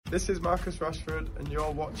This is Marcus Rashford and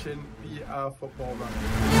you're watching BR Football Rank.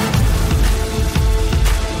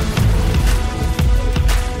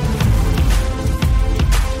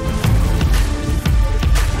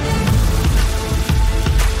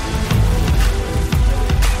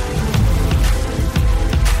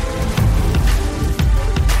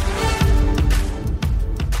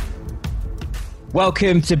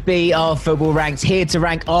 Welcome to BR Football Ranks, here to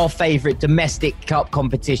rank our favourite domestic cup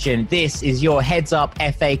competition. This is your Heads Up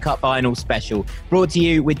FA Cup final special, brought to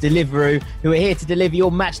you with Deliveroo, who are here to deliver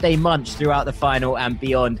your matchday munch throughout the final and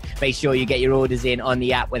beyond. Make sure you get your orders in on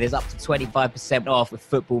the app, where there's up to 25% off with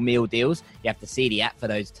football meal deals. You have to see the app for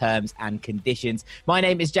those terms and conditions. My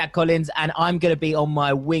name is Jack Collins, and I'm going to be on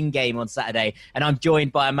my wing game on Saturday, and I'm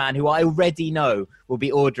joined by a man who I already know will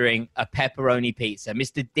be ordering a pepperoni pizza,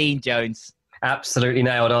 Mr. Dean Jones. Absolutely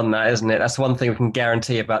nailed on that, isn't it? That's one thing we can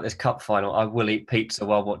guarantee about this cup final. I will eat pizza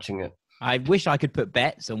while watching it. I wish I could put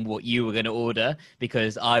bets on what you were going to order,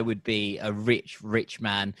 because I would be a rich, rich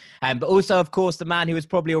man. But also, of course, the man who has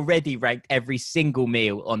probably already ranked every single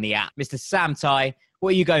meal on the app, Mr. Sam Tighe.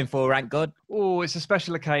 What are you going for, Rank God? Oh, it's a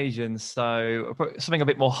special occasion, so something a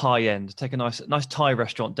bit more high-end. Take a nice Thai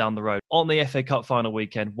restaurant down the road. On the FA Cup final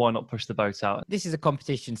weekend, why not push the boat out? This is a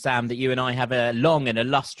competition, Sam, that you and I have a long and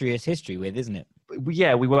illustrious history with, isn't it?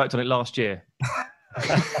 Yeah, we worked on it last year.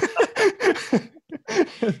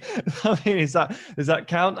 I mean, does that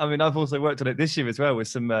count? I mean, I've also worked on it this year as well, with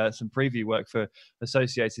some preview work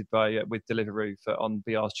associated with Deliveroo on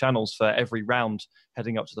BR's channels for every round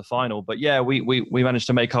heading up to the final. But yeah, we managed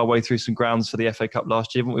to make our way through some grounds for the FA Cup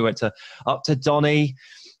last year. We went up to Donny,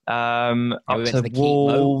 up to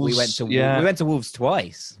Wolves. We went to Wolves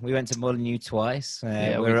twice. We went to Molineux twice. We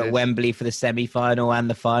were at Wembley for the semi-final and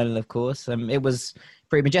the final, of course. It was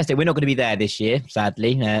pretty majestic. We're not going to be there this year,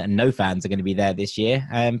 sadly. No fans are going to be there this year.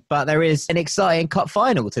 But there is an exciting cup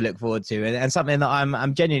final to look forward to, and something that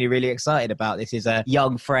I'm genuinely really excited about. This is a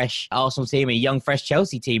young, fresh Arsenal team, a young, fresh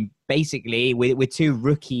Chelsea team, basically with two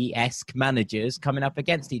rookie-esque managers coming up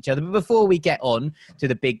against each other. But before we get on to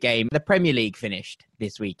the big game, the Premier League finished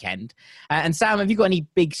this weekend. And Sam, have you got any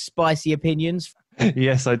big, spicy opinions?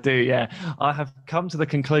 Yes, I do, yeah. I have come to the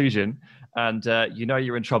conclusion, and you know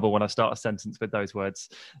you're in trouble when I start a sentence with those words,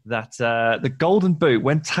 that the Golden Boot,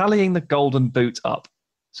 when tallying the Golden Boot up,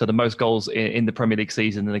 so the most goals in the Premier League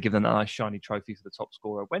season, and they give them a nice shiny trophy for the top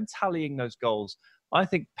scorer, when tallying those goals, I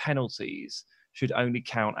think penalties should only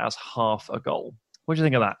count as half a goal. What do you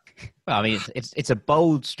think of that? Well, I mean, it's a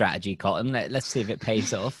bold strategy, Cotton. Let's see if it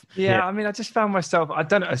pays off. Yeah, I mean, I just found myself, I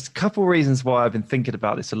don't know, a couple of reasons why I've been thinking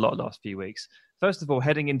about this a lot the last few weeks. First of all,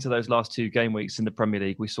 heading into those last two game weeks in the Premier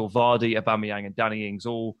League, we saw Vardy, Aubameyang and Danny Ings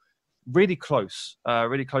all really close,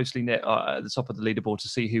 really closely knit at the top of the leaderboard to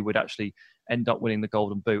see who would actually end up winning the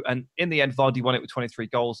Golden Boot. And in the end, Vardy won it with 23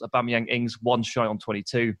 goals. Aubameyang, Ings, one shy on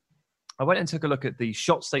 22. I went and took a look at the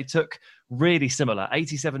shots they took. Really similar.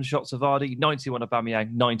 87 shots of Vardy, 91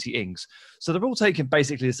 Aubameyang, 90 Ings. So they're all taking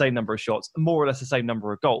basically the same number of shots, more or less the same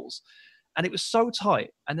number of goals. And it was so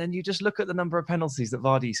tight. And then you just look at the number of penalties that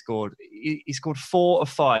Vardy scored. He scored 4 of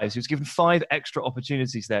 5. So he was given 5 extra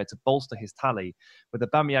opportunities there to bolster his tally, with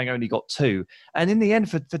Aubameyang only got 2. And in the end,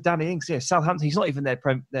 for Danny Ings, Southampton, he's not even their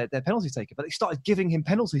penalty taker, but they started giving him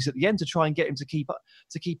penalties at the end to try and get him to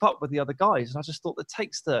keep up with the other guys. And I just thought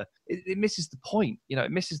it misses the point. You know,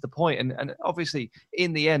 it misses the point. And obviously,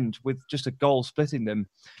 in the end, with just a goal splitting them,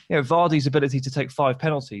 you know, Vardy's ability to take 5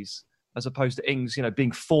 penalties, as opposed to Ings, you know,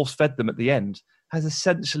 being force-fed them at the end, has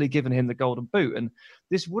essentially given him the Golden Boot. And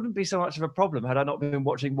this wouldn't be so much of a problem had I not been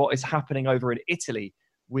watching what is happening over in Italy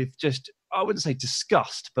with just, I wouldn't say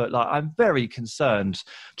disgust, but like I'm very concerned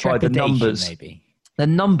by the numbers. Maybe. The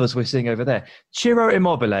numbers we're seeing over there. Ciro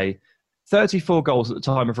Immobile, 34 goals at the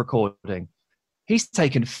time of recording. He's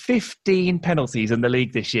taken 15 penalties in the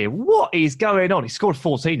league this year. What is going on? He scored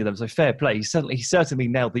 14 of them, so fair play. He certainly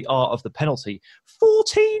nailed the art of the penalty.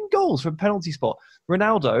 14 goals from penalty spot.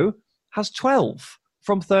 Ronaldo has 12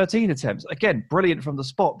 from 13 attempts. Again, brilliant from the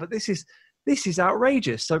spot, but this is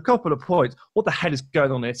outrageous. So a couple of points. What the hell is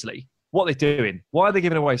going on in Italy? What are they doing? Why are they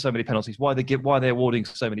giving away so many penalties? Why are they awarding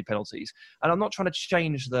so many penalties? And I'm not trying to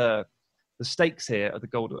change the stakes here of the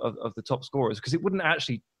goal of the top scorers, because it wouldn't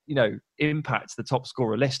actually, you know, impact the top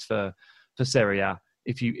scorer list for Serie A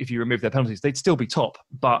if you remove their penalties. They'd still be top,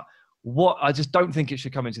 but I just don't think it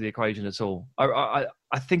should come into the equation at all. I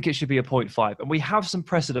think it should be a 0.5, and we have some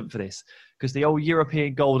precedent for this, because the old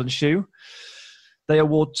European Golden Shoe, they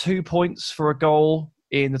award 2 points for a goal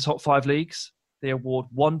in the top 5 leagues. they award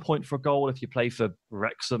 1 point for a goal if you play for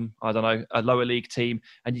Wrexham, I don't know, a lower league team,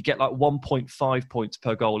 and you get like 1.5 points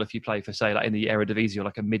per goal if you play for, say, like in the Eredivisie or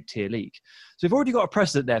like a mid-tier league. So we've already got a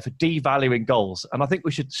precedent there for devaluing goals, and I think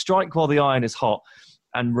we should strike while the iron is hot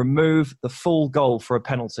and remove the full goal for a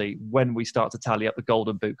penalty when we start to tally up the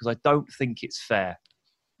golden boot, because I don't think it's fair.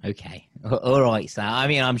 Okay. All right, Sam. I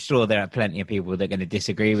mean, I'm sure there are plenty of people that are going to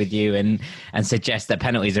disagree with you and suggest that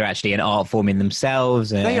penalties are actually an art form in themselves.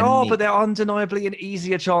 They are, but they're undeniably an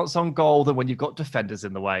easier chance on goal than when you've got defenders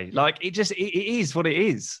in the way. Like, it is what it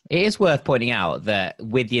is. It is worth pointing out that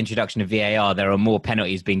with the introduction of VAR, there are more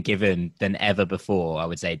penalties being given than ever before, I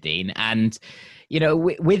would say, Dean. And, you know,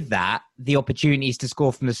 with that, the opportunities to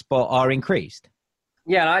score from the spot are increased.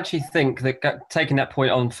 Yeah, and I actually think that taking that point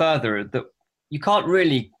on further, that you can't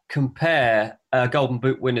really compare Golden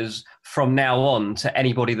Boot winners from now on to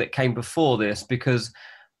anybody that came before this, because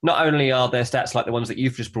not only are there stats like the ones that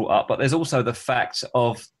you've just brought up, but there's also the fact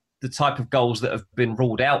of the type of goals that have been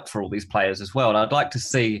ruled out for all these players as well. And I'd like to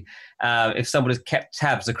see if someone has kept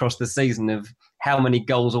tabs across the season of how many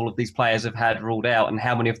goals all of these players have had ruled out and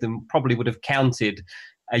how many of them probably would have counted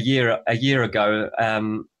a year ago,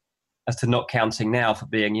 as to not counting now for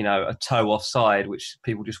being, you know, a toe offside, which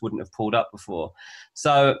people just wouldn't have pulled up before.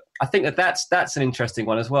 So I think that's an interesting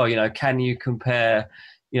one as well. You know, can you compare,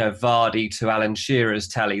 you know, Vardy to Alan Shearer's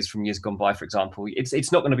tallies from years gone by, for example?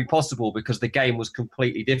 It's not going to be possible because the game was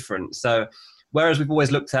completely different. So whereas we've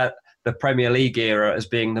always looked at the Premier League era as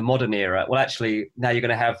being the modern era, well, actually now you're going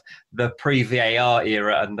to have the pre-VAR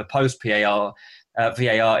era and the post-VAR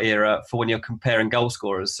VAR era for when you're comparing goal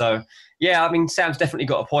scorers. So, yeah, I mean, Sam's definitely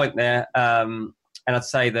got a point there. And I'd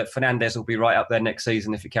say that Fernandes will be right up there next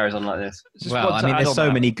season if it carries on like this. Well, I mean, there's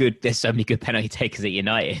so many good penalty takers at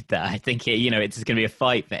United that I think it's going to be a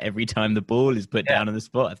fight for every time the ball is put down on the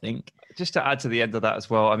spot, I think. Just to add to the end of that as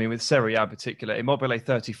well, I mean, with Serie A in particular, Immobile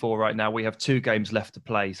 34 right now, we have 2 games left to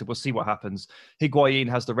play, so we'll see what happens. Higuain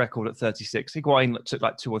has the record at 36. Higuain took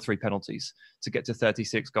like 2 or 3 penalties to get to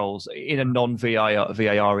 36 goals in a non-VAR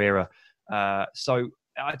era. So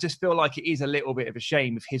I just feel like it is a little bit of a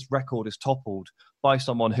shame if his record is toppled by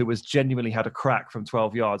someone who has genuinely had a crack from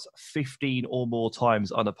 12 yards 15 or more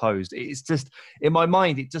times unopposed. It's just, in my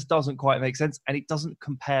mind, it just doesn't quite make sense, and it doesn't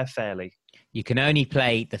compare fairly. You can only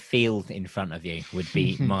play the field in front of you, would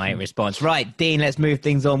be my response. Right, Dean, let's move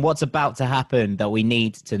things on. What's about to happen that we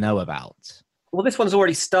need to know about? Well, this one's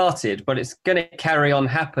already started, but it's going to carry on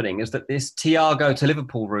happening, is that this Thiago to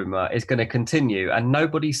Liverpool rumour is going to continue, and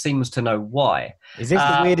nobody seems to know why. Is this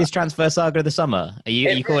the weirdest transfer saga of the summer? Are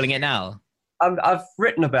you calling it now? I've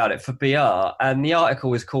written about it for BR, and the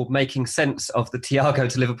article is called Making Sense of the Thiago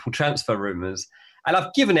to Liverpool Transfer Rumours. And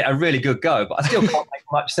I've given it a really good go, but I still can't make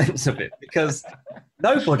much sense of it because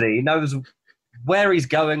nobody knows where he's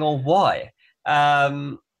going or why.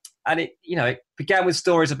 And it began with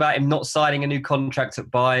stories about him not signing a new contract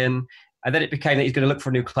at Bayern, and then it became that he's going to look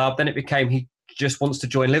for a new club. Then it became he just wants to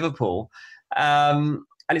join Liverpool. And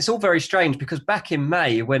it's all very strange because back in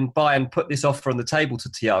May, when Bayern put this offer on the table to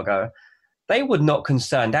Thiago, they were not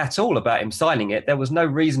concerned at all about him signing it. There was no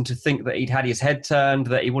reason to think that he'd had his head turned,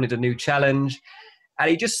 that he wanted a new challenge. And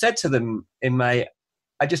he just said to them in May,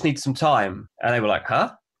 I just need some time. And they were like,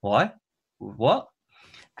 huh? Why? What?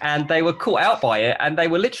 And they were caught out by it. And they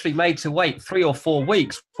were literally made to wait 3 or 4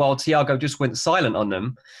 weeks while Thiago just went silent on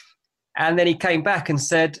them. And then he came back and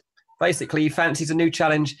said, basically, he fancies a new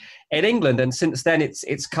challenge in England. And since then,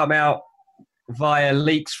 it's come out via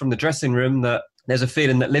leaks from the dressing room that there's a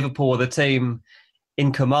feeling that Liverpool are the team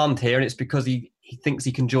in command here. And it's because he thinks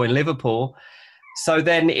he can join Liverpool. So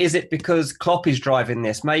then is it because Klopp is driving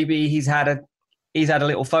this? Maybe he's had a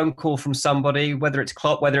little phone call from somebody, whether it's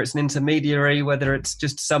Klopp, whether it's an intermediary, whether it's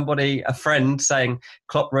just somebody, a friend saying,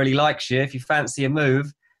 Klopp really likes you. If you fancy a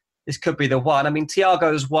move, this could be the one. I mean,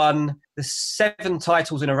 Thiago's won the 7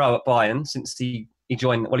 titles in a row at Bayern since he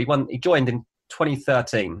joined. Well, he joined in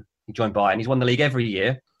 2013. He joined Bayern. He's won the league every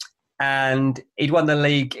year. And he'd won the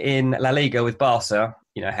league in La Liga with Barca.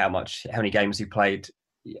 You know, how many games he played,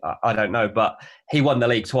 I don't know, but he won the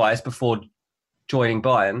league twice before joining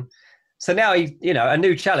Bayern. So now a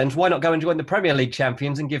new challenge. Why not go and join the Premier League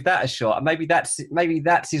champions and give that a shot? Maybe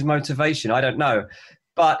that's his motivation. I don't know,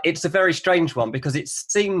 but it's a very strange one because it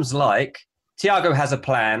seems like Thiago has a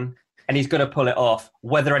plan. and he's going to pull it off,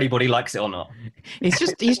 whether anybody likes it or not. He's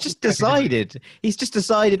just decided. He's just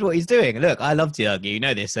decided what he's doing. Look, I love Thiago, you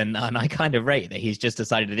know this, and I kind of rate that he's just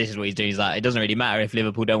decided that this is what he's doing. He's like, it doesn't really matter if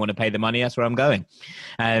Liverpool don't want to pay the money, that's where I'm going.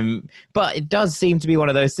 But it does seem to be one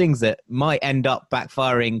of those things that might end up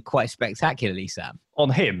backfiring quite spectacularly, Sam. On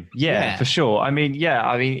him, yeah, for sure. I mean,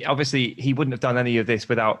 obviously he wouldn't have done any of this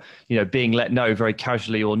without, being let know very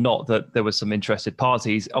casually or not that there was some interested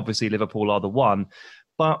parties. Obviously, Liverpool are the one,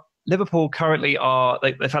 but Liverpool currently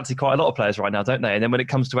they fancy quite a lot of players right now, don't they? And then when it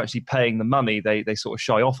comes to actually paying the money, they sort of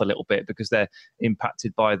shy off a little bit because they're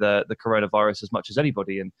impacted by the coronavirus as much as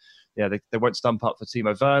anybody. And they won't stump up for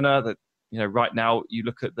Timo Werner. That right now you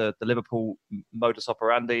look at the Liverpool modus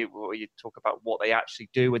operandi, where you talk about what they actually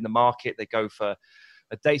do in the market. They go for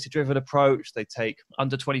a data-driven approach. They take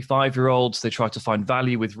under 25-year-olds. They try to find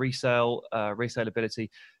value with resale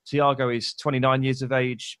ability. Thiago is 29 years of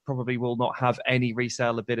age, probably will not have any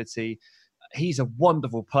resale ability. He's a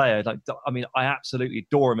wonderful player. I absolutely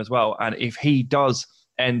adore him as well. And if he does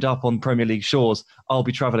end up on Premier League shores, I'll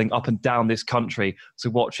be travelling up and down this country to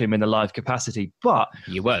watch him in a live capacity. But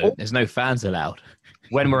you won't. There's no fans allowed.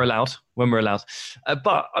 When we're allowed.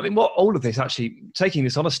 But I mean, what all of this actually, taking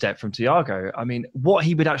this on a step from Thiago, I mean, what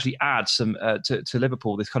he would actually add to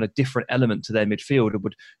Liverpool, this kind of different element to their midfield, it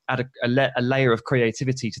would add a layer of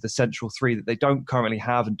creativity to the central three that they don't currently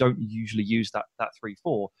have and don't usually use that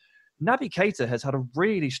 3-4. Naby Keita has had a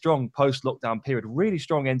really strong post-lockdown period, really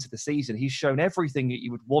strong end to the season. He's shown everything that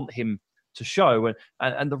you would want him to show,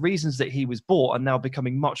 and the reasons that he was bought are now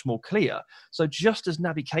becoming much more clear. So just as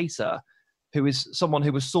Naby Keita, who is someone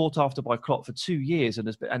who was sought after by Klopp for 2 years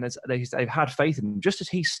they've had faith in him, just as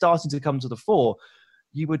he's starting to come to the fore,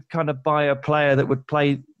 you would kind of buy a player that would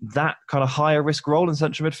play that kind of higher risk role in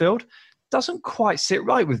central midfield. Doesn't quite sit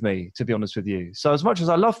right with me, to be honest with you. So as much as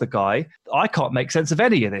I love the guy, I can't make sense of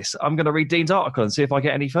any of this. I'm going to read Dean's article and see if I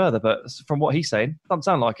get any further. But from what he's saying, doesn't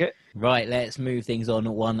sound like it. Right, let's move things on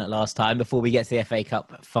one last time before we get to the FA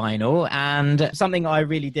Cup final. And something I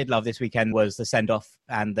really did love this weekend was the send-off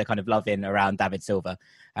and the kind of love-in around David Silva.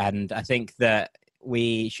 And I think that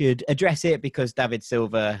we should address it because David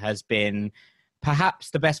Silva has been perhaps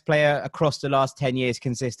the best player across the last 10 years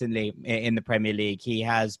consistently in the Premier League. He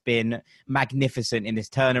has been magnificent in this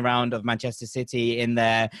turnaround of Manchester City, in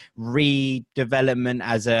their redevelopment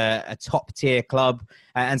as a top-tier club,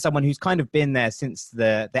 and someone who's kind of been there since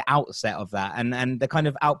the outset of that. And the kind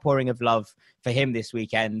of outpouring of love for him this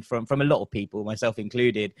weekend from a lot of people, myself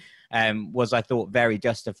included, was, I thought, very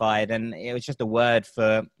justified. And it was just a word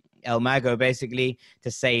for El Mago, basically,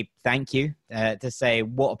 to say thank you, to say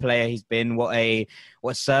what a player he's been, what a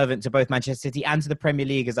servant to both Manchester City and to the Premier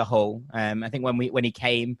League as a whole. I think when he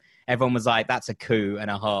came, everyone was like, that's a coup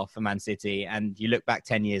and a half for Man City. And you look back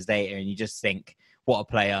 10 years later and you just think, what a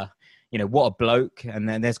player, what a bloke. And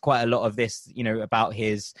then there's quite a lot of this, about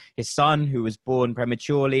his son who was born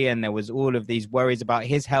prematurely, and there was all of these worries about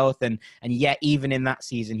his health. And yet, even in that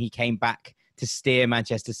season, he came back to steer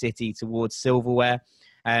Manchester City towards silverware.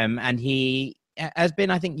 And he has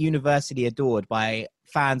been, I think, universally adored by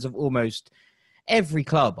fans of almost every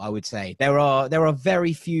club, I would say. There are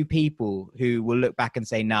very few people who will look back and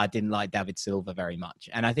say, I didn't like David Silva very much.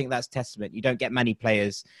 And I think that's testament. You don't get many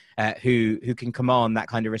players who can command that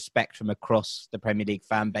kind of respect from across the Premier League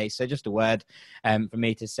fan base. So just a word for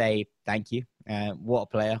me to say thank you. What a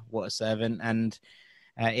player, what a servant. And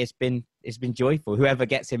it's been joyful. Whoever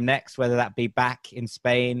gets him next, whether that be back in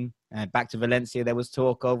Spain, back to Valencia, there was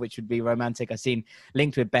talk of, which would be romantic. I've seen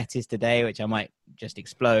linked with Betis today, which I might just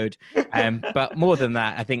explode. But more than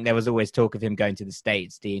that, I think there was always talk of him going to the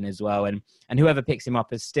States, Dean, as well. And whoever picks him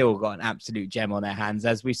up has still got an absolute gem on their hands,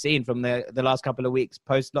 as we've seen from the last couple of weeks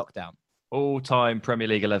post-lockdown. All-time Premier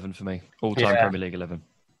League 11 for me. All-time Premier League 11.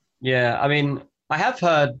 Yeah, I mean, I'd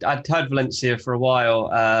heard Valencia for a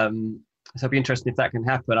while. So it'll be interesting if that can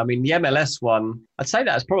happen. I mean, the MLS one, I'd say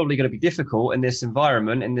that's probably going to be difficult in this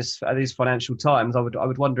environment, in these financial times. I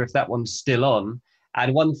would wonder if that one's still on.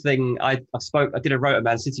 And one thing I wrote a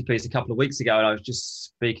Man City piece a couple of weeks ago, and I was just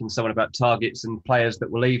speaking to someone about targets and players that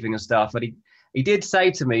were leaving and stuff. And he did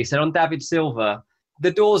say to me, he said, on David Silva,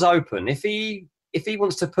 the door's open. If he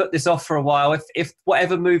wants to put this off for a while, if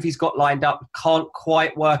whatever move he's got lined up can't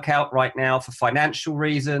quite work out right now for financial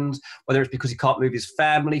reasons, whether it's because he can't move his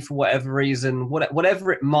family for whatever reason,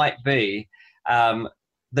 whatever it might be,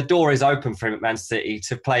 the door is open for him at Man City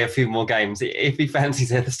to play a few more games if he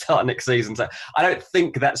fancies it at the start of next season. So I don't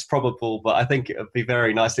think that's probable, but I think it would be a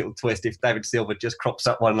very nice little twist if David Silva just crops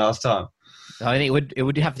up one last time. I think it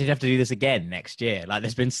would have to do this again next year. Like,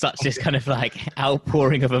 there's been such this kind of like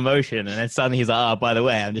outpouring of emotion, and then suddenly he's like, "Oh, by the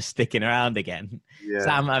way, I'm just sticking around again." Yeah.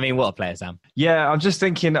 Sam, I mean, what a player, Sam. Yeah, I'm just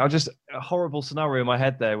thinking, a horrible scenario in my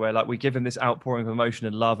head there, where like we give him this outpouring of emotion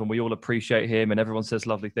and love, and we all appreciate him, and everyone says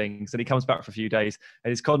lovely things, and he comes back for a few days, and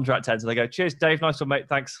his contract ends, and they go, "Cheers, Dave, nice one, mate,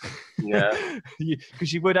 thanks." Yeah,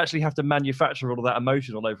 because you would actually have to manufacture all of that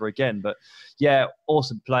emotion all over again. But yeah,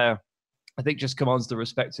 awesome player. I think just commands the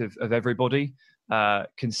respect of everybody.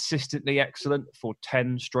 Consistently excellent for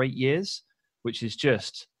 10 straight years, which is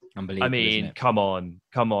just unbelievable. I mean, come on.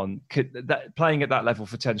 Playing at that level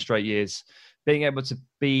for 10 straight years, being able to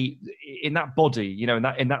be in that body,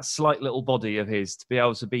 in that slight little body of his, to be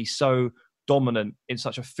able to be so dominant in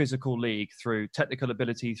such a physical league through technical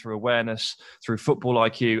ability, through awareness, through football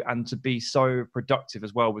IQ, and to be so productive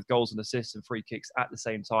as well with goals and assists and free kicks at the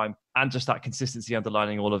same time, and just that consistency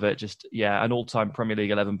underlining all of it. Just, yeah, an all-time Premier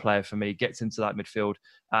League 11 player for me, gets into that midfield,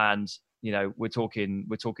 and we're talking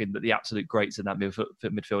that the absolute greats in that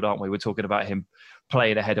midfield, aren't we? We're talking about him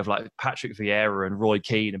playing ahead of like Patrick Vieira and Roy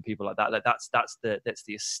Keane and people like that. That's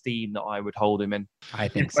the esteem that I would hold him in. I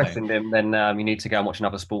think if you questioned him, then you need to go and watch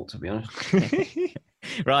another sport, to be honest.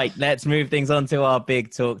 Right, let's move things on to our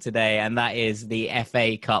big talk today, and that is the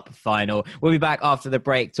FA Cup final. We'll be back after the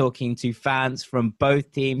break talking to fans from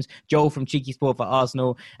both teams, Joel from Cheeky Sport for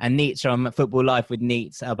Arsenal and Neets from Football Life with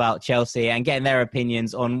Neets about Chelsea, and getting their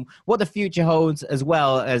opinions on what the future holds as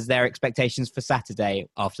well as their expectations for Saturday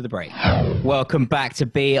after the break. Welcome back to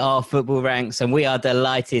BR Football Ranks, and we are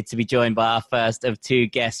delighted to be joined by our first of two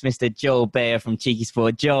guests, Mr. Joel Bayer from Cheeky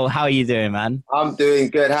Sport. Joel, how are you doing, man? I'm doing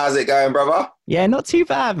good. How's it going, brother? Yeah, not too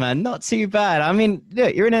bad, man. Not too bad. I mean,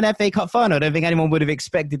 look, you're in an FA Cup final. I don't think anyone would have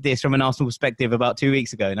expected this from an Arsenal perspective about 2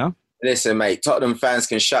 weeks ago, no? Listen, mate, Tottenham fans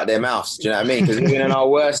can shut their mouths. Do you know what I mean? Because even in our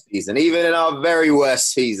worst season, even in our very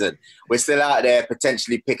worst season, we're still out there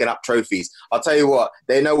potentially picking up trophies. I'll tell you what,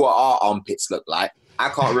 they know what our armpits look like. I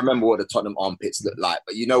can't remember what the Tottenham armpits look like,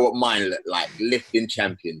 but you know what mine look like. Lifting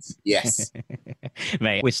champions. Yes.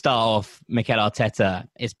 Mate, we start off Mikel Arteta.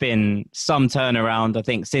 It's been some turnaround, I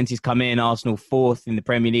think, since he's come in. Arsenal fourth in the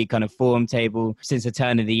Premier League kind of form table since the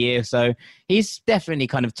turn of the year. So he's definitely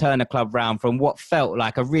kind of turned the club round from what felt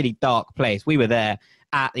like a really dark place. We were there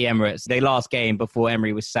at the Emirates, the last game before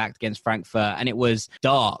Emery was sacked against Frankfurt, and it was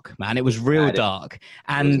dark, man. It was real dark.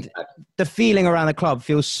 And the feeling around the club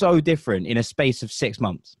feels so different in a space of 6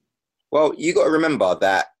 months. Well, you got to remember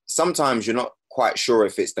that sometimes you're not quite sure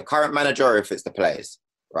if it's the current manager or if it's the players,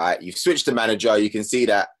 right? You've switched the manager, you can see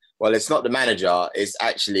that, well, it's not the manager, it's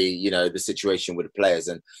actually, the situation with the players.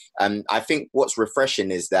 And I think what's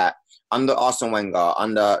refreshing is that under Arsene Wenger,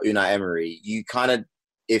 under Unai Emery, you kind of,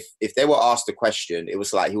 if they were asked a question, it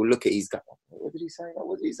was like, he'll look at his guy, what did he say?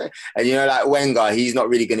 What did he say? And, like Wenger, he's not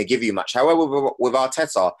really going to give you much. However, with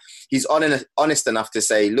Arteta, he's honest enough to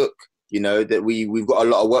say, look, that we've got a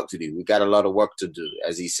lot of work to do. We've got a lot of work to do,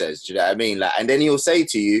 as he says. Do you know what I mean? Like, and then he'll say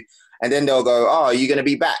to you, and then they'll go, oh, are you going to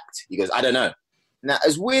be backed? He goes, I don't know. Now,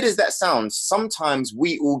 as weird as that sounds, sometimes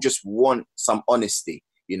we all just want some honesty.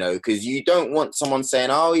 Because you don't want someone saying,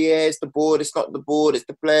 oh, yeah, it's the board, it's not the board, it's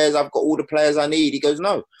the players, I've got all the players I need. He goes,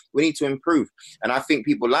 no, we need to improve. And I think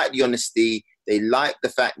people like the honesty. They like the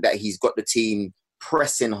fact that he's got the team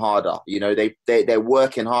pressing harder. They're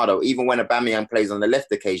working harder. Even when Aubameyang plays on the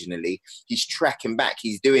left occasionally, he's tracking back.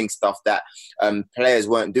 He's doing stuff that players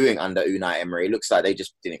weren't doing under Unai Emery. It looks like they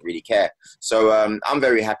just didn't really care. So I'm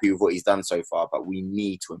very happy with what he's done so far, but we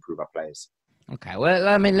need to improve our players. Okay, well,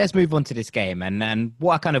 I mean, let's move on to this game. And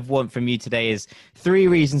what I kind of want from you today is 3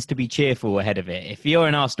 reasons to be cheerful ahead of it. If you're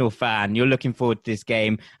an Arsenal fan, you're looking forward to this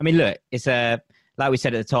game. I mean, look, it's like we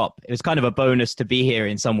said at the top, it was kind of a bonus to be here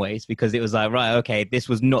in some ways, because it was like, right, okay, this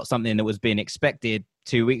was not something that was being expected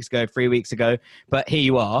 2 weeks ago, 3 weeks ago, but here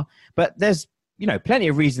you are. But there's, plenty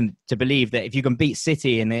of reason to believe that if you can beat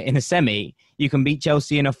City in a semi, you can beat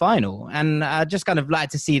Chelsea in a final. And I just kind of like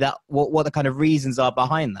to see that, what the kind of reasons are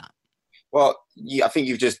behind that. Well, I think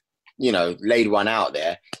you've just, laid one out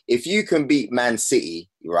there. If you can beat Man City,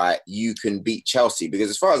 right, you can beat Chelsea. Because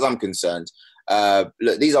as far as I'm concerned,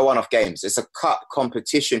 look, these are one-off games. It's a cup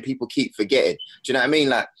competition. People keep forgetting. Do you know what I mean?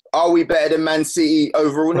 Like, are we better than Man City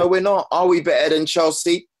overall? No, we're not. Are we better than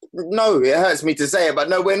Chelsea? No, it hurts me to say it, but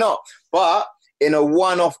no, we're not. But in a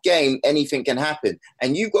one-off game, anything can happen.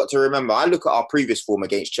 And you've got to remember, I look at our previous form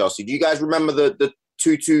against Chelsea. Do you guys remember the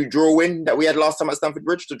 2-2 draw win that we had last time at Stamford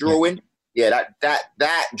Bridge, the draw win? Yeah,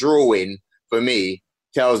 that draw win for me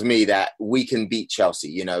tells me that we can beat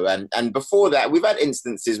Chelsea, and before that, we've had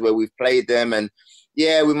instances where we've played them and,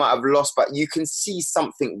 yeah, we might have lost, but you can see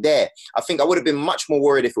something there. I think I would have been much more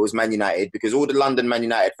worried if it was Man United, because all the London Man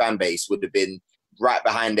United fan base would have been right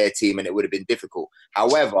behind their team and it would have been difficult.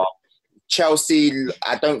 However, Chelsea,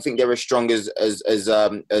 I don't think they're as strong as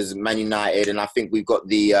Man United, and I think we've got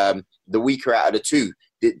the weaker out of the two,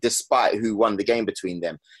 despite who won the game between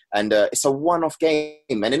them. And it's a one-off game,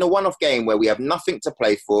 and in a one-off game where we have nothing to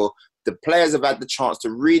play for, the players have had the chance to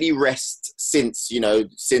really rest since we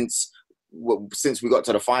got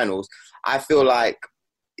to the finals. I feel like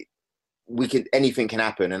anything can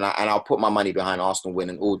happen, and I'll put my money behind Arsenal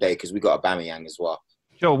winning all day because we got Aubameyang as well.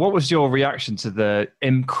 Joel, what was your reaction to the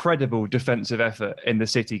incredible defensive effort in the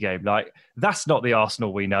City game? Like, that's not the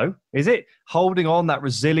Arsenal we know, is it? Holding on, that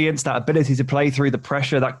resilience, that ability to play through the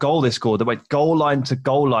pressure, that goal they scored, that went goal line to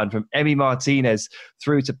goal line from Emi Martinez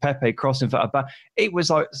through to Pepe crossing for Aubameyang. It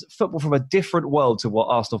was like football from a different world to what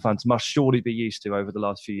Arsenal fans must surely be used to over the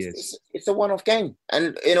last few years. It's a one-off game.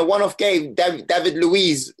 And in a one-off game, David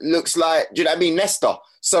Luiz looks like, do you know what I mean, Nesta.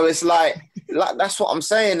 So it's like that's what I'm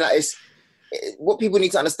saying. Like, it's what people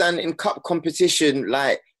need to understand in cup competition,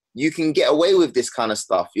 like, you can get away with this kind of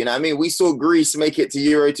stuff. You know what I mean? We saw Greece make it to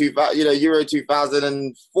Euro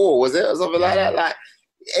 2004, was it? Or something like that. Like,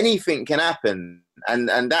 anything can happen.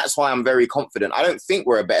 And that's why I'm very confident. I don't think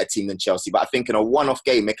we're a better team than Chelsea, but I think in a one-off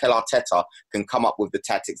game, Mikel Arteta can come up with the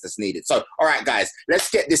tactics that's needed. So, all right, guys,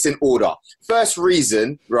 let's get this in order. First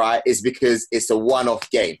reason, right, is because it's a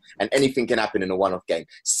one-off game and anything can happen in a one-off game.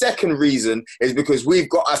 Second reason is because we've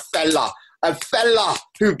got a fella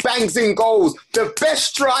who bangs in goals, the best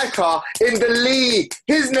striker in the league.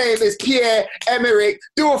 His name is Pierre-Emerick.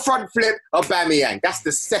 Do a front flip, Aubameyang. That's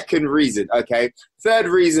the second reason, okay? Third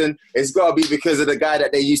reason, it's got to be because of the guy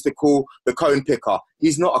that they used to call the cone picker.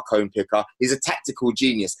 He's not a cone picker. He's a tactical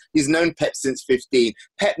genius. He's known Pep since 15.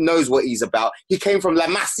 Pep knows what he's about. He came from La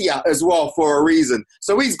Masia as well for a reason.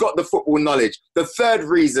 So he's got the football knowledge. The third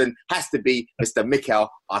reason has to be Mr. Mikel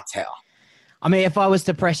Arteta. I mean, if I was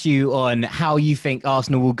to press you on how you think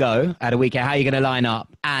Arsenal will go at a weekend, how you're going to line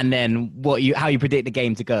up, and then how you predict the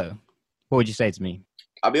game to go, what would you say to me?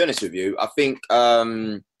 I'll be honest with you. I think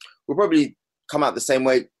we'll probably come out the same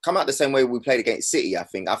way we played against City. I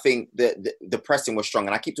think that the pressing was strong,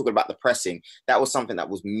 and I keep talking about the pressing. That was something that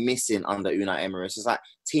was missing under Unai Emery. It's just like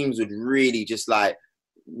teams would really just like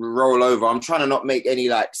roll over. I'm trying to not make any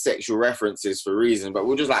like sexual references for reason, but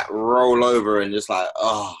we'll just like roll over and just like,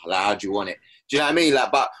 oh, like, how do you want it? Do you know what I mean?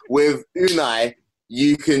 Like, but with Unai,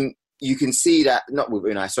 you can see that, not with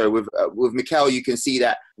Unai, sorry, with Mikel, you can see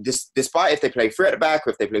that despite if they play 3 at the back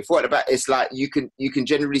or if they play 4 at the back, it's like you can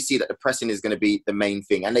generally see that the pressing is going to be the main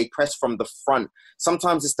thing, and they press from the front.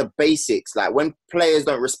 Sometimes it's the basics, like when players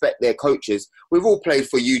don't respect their coaches. We've all played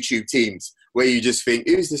for YouTube teams where you just think,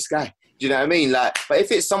 who's this guy? Do you know what I mean? Like, but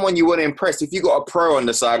if it's someone you want to impress, if you got a pro on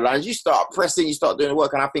the sidelines, you start pressing, you start doing the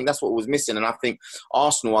work, and I think that's what was missing. And I think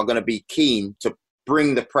Arsenal are going to be keen to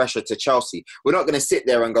bring the pressure to Chelsea. We're not going to sit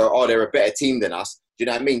there and go, oh, they're a better team than us. Do you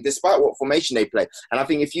know what I mean? Despite what formation they play. And I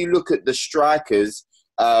think if you look at the strikers,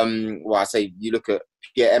 you look at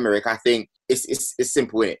Pierre-Emerick, I think it's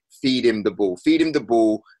simple, innit? Feed him the ball.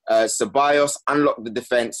 Ceballos, unlock the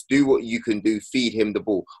defense. Do what you can do. Feed him the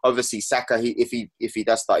ball. Obviously, Saka, if he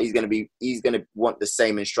does start, he's gonna want the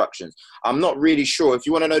same instructions. I'm not really sure. If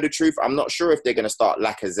you want to know the truth, I'm not sure if they're gonna start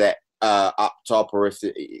Lacazette up top or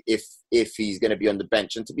if he's gonna be on the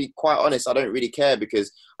bench. And to be quite honest, I don't really care,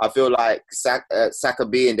 because I feel like Saka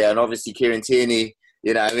being there, and obviously Kieran Tierney,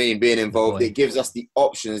 you know what I mean, being involved, it gives us the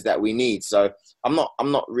options that we need. So I'm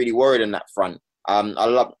not really worried on that front.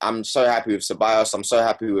 I'm so happy with Ceballos. I'm so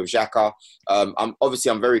happy with Xhaka. I'm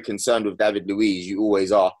very concerned with David Luiz. You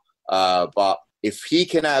always are. But if he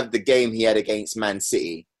can have the game he had against Man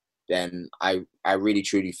City, then I really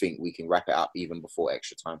truly think we can wrap it up even before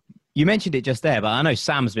extra time. You mentioned it just there, but I know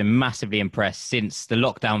Sam's been massively impressed since the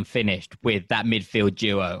lockdown finished with that midfield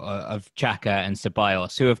duo of Xhaka and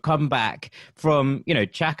Ceballos, who have come back from,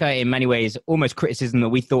 Xhaka in many ways, almost criticism that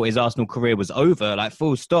we thought his Arsenal career was over, like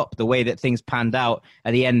full stop, the way that things panned out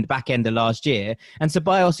at the back end of last year. And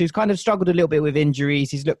Ceballos, who's kind of struggled a little bit with injuries,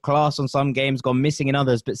 he's looked class on some games, gone missing in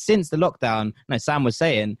others, but since the lockdown, Sam was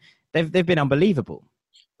saying, they've been unbelievable.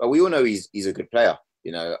 But we all know he's a good player.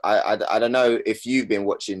 I don't know if you've been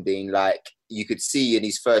watching, Dean, like you could see in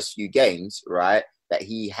his first few games, right, that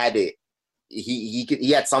he had it. He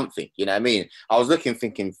had something, you know what I mean? I was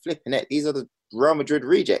thinking, flipping it, these are the Real Madrid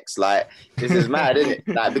rejects. Like, this is mad, isn't it?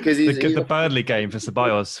 Like, because the Burnley game for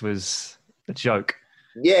Ceballos was a joke.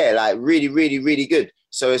 Yeah, like really, really, really good.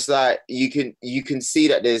 So it's like you can see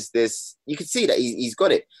that you can see that he's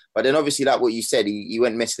got it. But then obviously, like what you said, he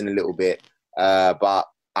went missing a little bit. But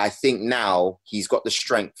I think now he's got the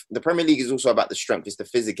strength. The Premier League is also about the strength. It's the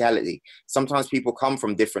physicality. Sometimes people come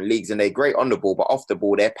from different leagues and they're great on the ball, but off the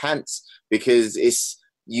ball, they're pants because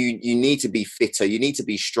you need to be fitter. You need to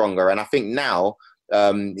be stronger. And I think now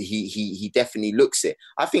he definitely looks it.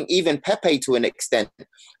 I think even Pepe, to an extent,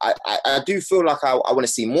 I do feel like I want to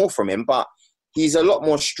see more from him, but he's a lot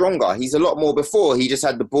more stronger. He's a lot more. Before, he just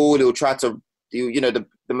had the ball. He'll try to, the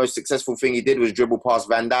most successful thing he did was dribble past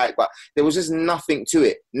Van Dijk, but there was just nothing to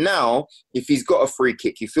it. Now, if he's got a free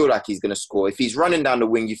kick, you feel like he's going to score. If he's running down the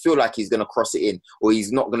wing, you feel like he's going to cross it in or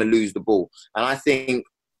he's not going to lose the ball. And I think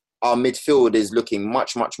our midfield is looking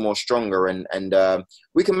much, much more stronger, and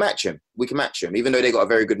we can match him. We can match him, even though they got a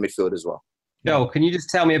very good midfield as well. Joel, can you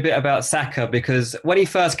just tell me a bit about Saka? Because when he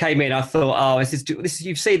first came in, I thought, this is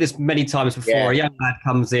you've seen this many times before. Yeah. A young lad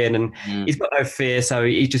comes in and he's got no fear, so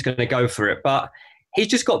he's just going to go for it. But he's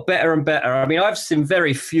just got better and better. I mean, I've seen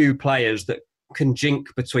very few players that can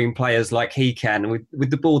jink between players like he can,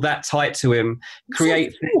 with the ball that tight to him,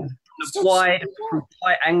 create wide,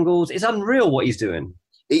 tight angles. It's unreal what he's doing.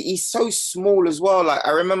 He's so small as well. Like,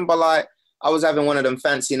 I remember, like, I was having one of them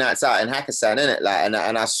fancy nights out in Hakkasan, innit? Like,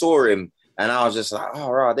 and I saw him, and I was just like, oh,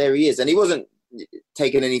 right, there he is. And he wasn't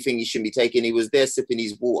taking anything he shouldn't be taking. He was there sipping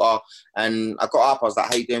his water, and I got up. I was like,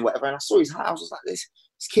 how you doing? Whatever. And I saw his height. I was just like, this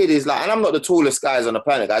kid is like, and I'm not the tallest guys on the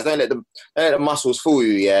planet, guys. Don't let the muscles fool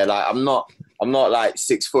you. Yeah, like I'm not like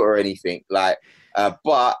 6 foot or anything. Like,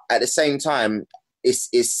 but at the same time,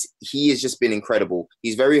 he has just been incredible.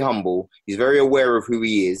 He's very humble. He's very aware of who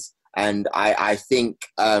he is. And I think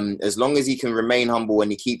as long as he can remain humble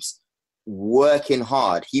and he keeps working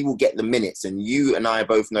hard, he will get the minutes. And you and I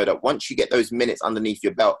both know that once you get those minutes underneath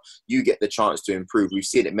your belt, you get the chance to improve. We've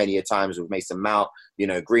seen it many a times with Mason Mount,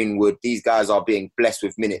 Greenwood. These guys are being blessed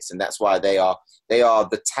with minutes, and that's why they are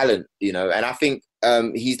the talent, And I think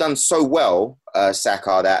he's done so well,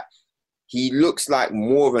 Saka, that he looks like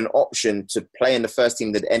more of an option to play in the first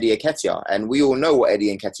team than Eddie Nketiah. And we all know what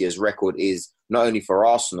Eddie Nketiah's record is, not only for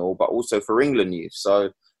Arsenal, but also for England youth.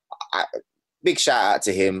 So big shout out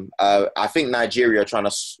to him. I think Nigeria are trying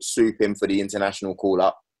to swoop him for the international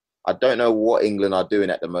call-up. I don't know what England are doing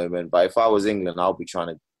at the moment, but if I was England, I'll be trying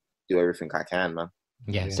to do everything I can, man.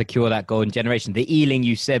 Yeah, secure that golden generation. The Ealing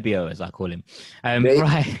Eusebio, as I call him.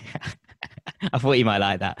 Right. I thought you might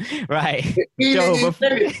like that. Right. Joel,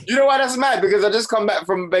 you know why that's mad? Because I just come back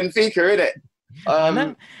from Benfica, innit?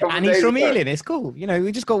 And he's from Ealing. It's cool.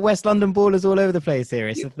 We just got West London ballers all over the place here.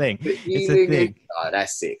 It's a thing. It's a thing. Oh,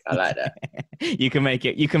 that's sick. I like that. You can make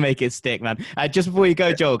it stick, man. Just before you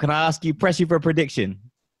go, Joel, can I press you for a prediction?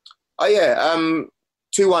 Oh, yeah.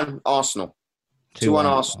 2-1 Arsenal. 2-1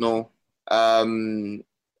 Arsenal.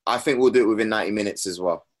 I think we'll do it within 90 minutes as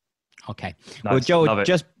well. Okay. Nice. Well, Joel,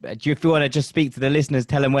 if you want to just speak to the listeners,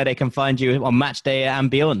 tell them where they can find you on match day and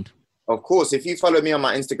beyond. Of course. If you follow me on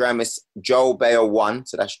my Instagram, it's Joel Bayer 1.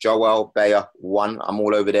 So that's Joel Bayer 1. I'm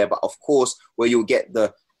all over there. But of course, where you'll get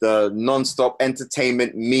the non-stop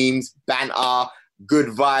entertainment, memes, banter, good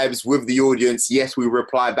vibes with the audience. Yes, we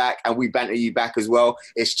reply back and we banter you back as well.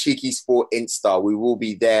 It's Cheeky Sport Insta. We will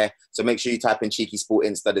be there. So make sure you type in Cheeky Sport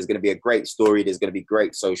Insta. There's going to be a great story. There's going to be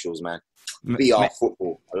great socials, man. BR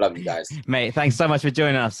Football. I love you guys. Mate, thanks so much for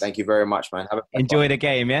joining us. Thank you very much, man. Enjoy the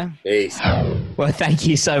game, yeah? Peace. Well, thank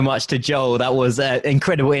you so much to Joel. That was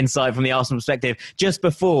incredible insight from the Arsenal perspective. Just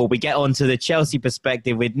before we get on to the Chelsea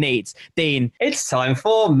perspective with Neats, Dean. It's time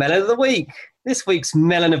for Melon of the Week. This week's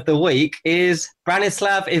Melon of the Week is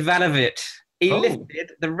Branislav Ivanovic. He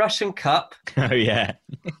lifted the Russian Cup. Oh, yeah.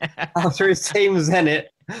 After his team Zenit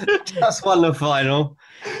just won the final,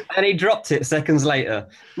 and he dropped it seconds later.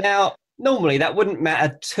 Now, normally that wouldn't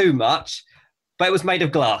matter too much, but it was made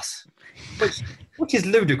of glass, which is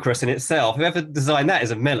ludicrous in itself. Whoever designed that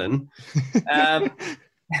is a melon.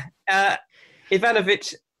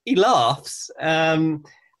 Ivanovic, he laughs. I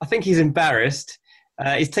think he's embarrassed.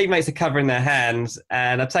 His teammates are covering their hands,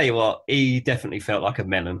 and I tell you what, he definitely felt like a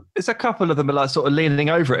melon. There's a couple of them are like sort of leaning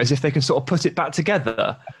over it as if they can sort of put it back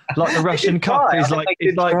together. Like the Russian Cup is like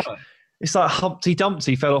it's like Humpty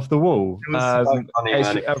Dumpty fell off the wall. So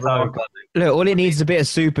funny, look, all it needs is a bit of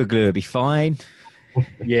super glue. It'll be fine.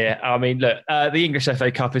 Yeah, I mean, look, the English FA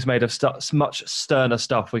Cup is made of much sterner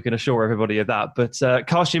stuff. We can assure everybody of that. But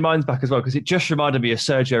cast your minds back as well, because it just reminded me of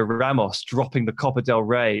Sergio Ramos dropping the Copa del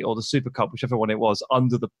Rey or the Super Cup, whichever one it was,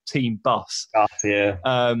 under the team bus. Yeah.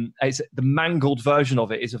 It's the mangled version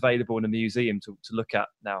of it is available in a museum to look at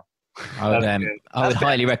now. I would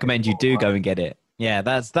highly recommend you do go and get it. Yeah,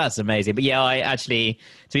 that's amazing. But yeah, I actually,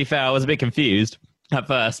 to be fair, I was a bit confused. at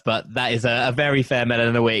first, but that is a very fair melon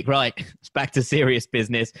of the week. Right, it's back to serious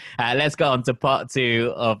business. Let's go on to part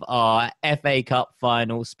 2 of our FA Cup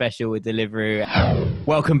final special with Deliveroo.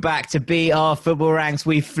 Welcome back to BR Football Ranks.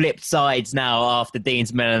 We've flipped sides now after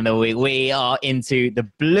Dean's melon of the week. We are into the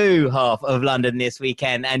blue half of London this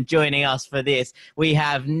weekend, and joining us for this, we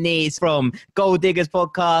have Neets from Gold Diggers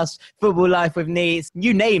podcast, Football Life with Neets,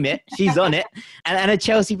 you name it, she's on it, and a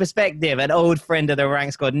Chelsea perspective, an old friend of the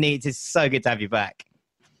Rank Squad. Neets, it's so good to have you back.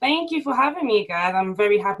 Thank you for having me, guys. I'm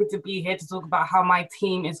very happy to be here to talk about how my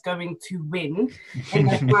team is going to win in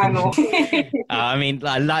the final. I mean,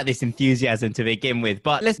 I like this enthusiasm to begin with,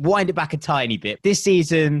 but let's wind it back a tiny bit. This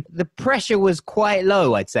season, the pressure was quite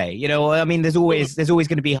low, I'd say. You know, I mean, there's always going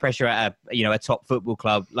to be pressure at a top football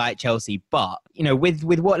club like Chelsea, but you know, with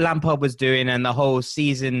what Lampard was doing and the whole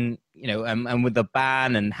season, you know, and with the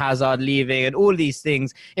ban and Hazard leaving and all these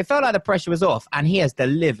things, it felt like the pressure was off, and he has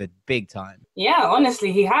delivered big time. Yeah,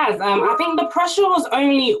 honestly, he has. I think the pressure was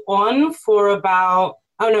only on for about,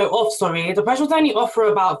 the pressure was only off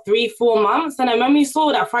for about 3-4 months. And then when we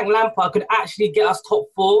saw that Frank Lampard could actually get us top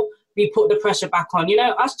 4, we put the pressure back on. You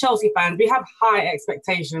know, us Chelsea fans, we have high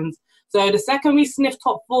expectations. So the second we sniffed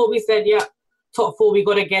top 4, we said, yeah, top 4, we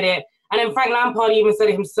got to get it. And then Frank Lampard even said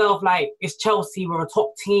it himself, like, it's Chelsea, we're a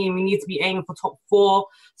top team, we need to be aiming for top 4.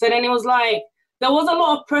 So then it was like, there was a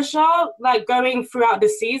lot of pressure, like, going throughout the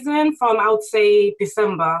season from, I would say,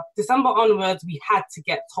 December. December onwards, we had to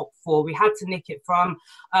get top 4. We had to nick it from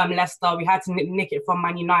Leicester. We had to nick it from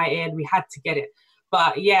Man United. We had to get it.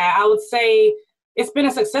 But, yeah, I would say it's been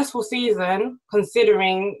a successful season,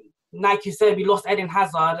 considering, like you said, we lost Eden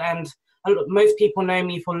Hazard, and most people know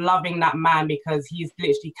me for loving that man because he's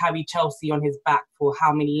literally carried Chelsea on his back for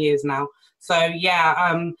how many years now. So, yeah,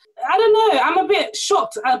 I don't know. I'm a bit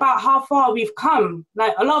shocked about how far we've come.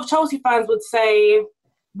 Like, a lot of Chelsea fans would say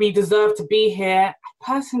we deserve to be here. I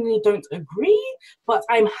personally don't agree, but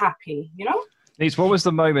I'm happy, you know? Neets, what was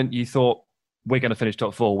the moment you thought, we're going to finish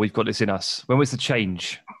top 4, we've got this in us? When was the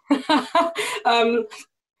change?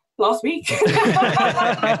 Last week.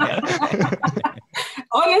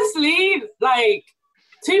 Honestly, like,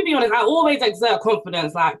 to be honest, I always exert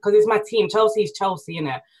confidence, like, because it's my team. Chelsea's Chelsea,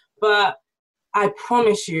 innit? But I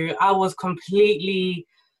promise you, I was completely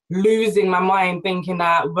losing my mind thinking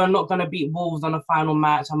that we're not going to beat Wolves on the final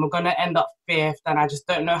match and we're going to end up 5th, and I just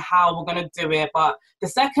don't know how we're going to do it. But the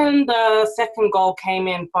second goal came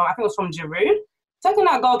in from, I think it was from Giroud. Second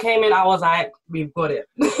that goal came in, I was like, we've got it.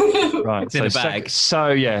 Right, it's in the bag.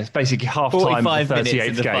 It's basically half time of the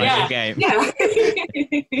 38th game. Yeah.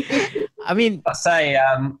 I mean, I'd say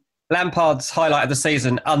Lampard's highlight of the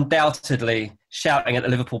season, undoubtedly shouting at the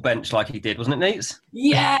Liverpool bench like he did, wasn't it, Neets?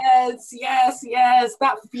 Yes.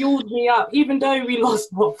 That fueled me up. Even though we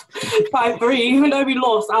lost 5-3, even though we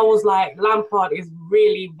lost, I was like, Lampard is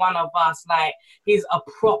really one of us. Like, he's a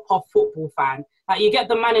proper football fan. Like, you get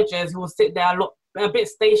the managers who will sit there a bit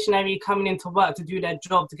stationary, coming into work to do their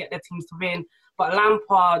job, to get their teams to win. But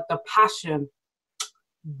Lampard, the passion,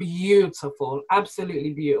 beautiful,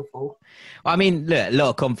 absolutely beautiful. I mean, look, a lot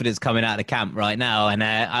of confidence coming out of the camp right now, and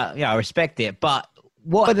I respect it. But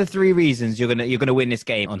what are the 3 reasons you're gonna win this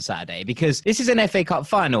game on Saturday? Because this is an FA Cup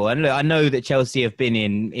final, and look, I know that Chelsea have been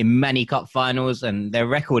in many cup finals, and their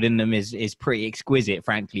record in them is pretty exquisite,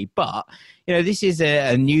 frankly. But you know, this is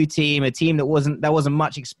a new team, a team that wasn't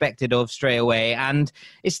much expected of straight away, and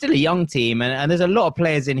it's still a young team, and there's a lot of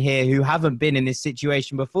players in here who haven't been in this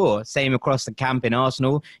situation before. Same across the camp in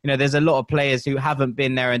Arsenal. You know, there's a lot of players who haven't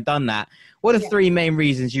been there and done that. What are 3 main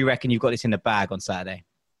reasons you reckon you've got this in the bag on Saturday?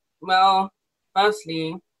 Well,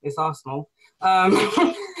 firstly, it's Arsenal.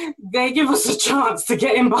 They give us a chance to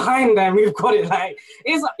get in behind them. We've got it. Like,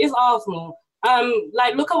 it's Arsenal.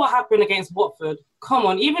 Like, look at what happened against Watford. Come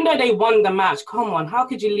on, even though they won the match, come on, how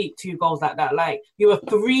could you leak 2 goals like that? Like, you were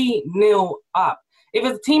 3-0 up. If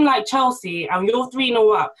it's a team like Chelsea and you're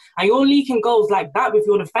 3-0 up and you're leaking goals like that with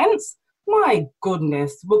your defence, my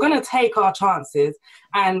goodness, we're going to take our chances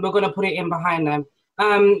and we're going to put it in behind them.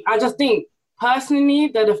 I just think,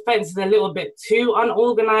 personally, the defence is a little bit too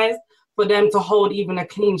unorganised for them to hold even a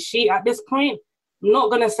clean sheet at this point. I'm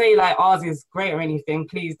not going to say, like, ours is great or anything.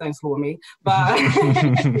 Please don't slaughter me. But,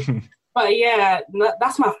 but yeah,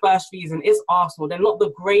 that's my first reason. It's Arsenal. They're not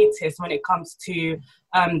the greatest when it comes to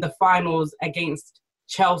the finals against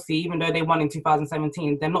Chelsea, even though they won in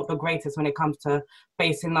 2017. They're not the greatest when it comes to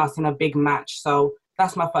facing us in a big match. So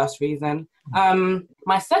that's my first reason.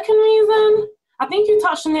 My second reason, I think you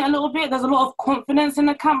touched on it a little bit. There's a lot of confidence in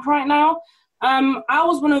the camp right now. I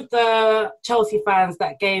was one of the Chelsea fans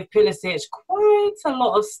that gave Pulisic quite a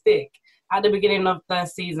lot of stick at the beginning of the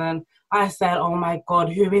season. I said, oh my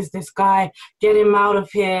God, who is this guy? Get him out of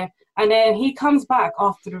here. And then he comes back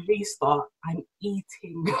after the restart. I'm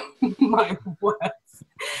eating my words.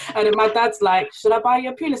 And then my dad's like, should I buy you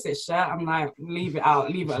a Pulisic shirt? I'm like, leave it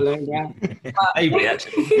out, leave it alone, yeah. Maybe,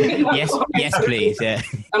 actually. yes, please, yeah.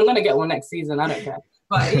 I'm going to get one next season, I don't care.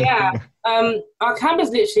 But yeah, our camp is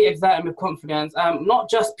literally exerting with confidence. Not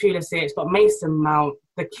just Pulisic, but Mason Mount.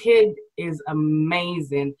 The kid is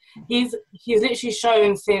amazing. He's literally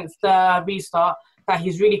shown since the restart that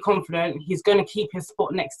he's really confident. He's going to keep his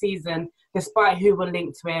spot next season, despite who we're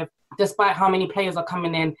linked with, despite how many players are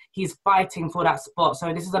coming in. He's fighting for that spot.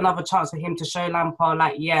 So this is another chance for him to show Lampard,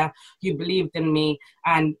 like, yeah, you believed in me,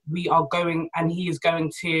 and we are going, and he is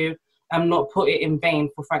going to not put it in vain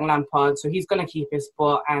for Frank Lampard. So he's going to keep his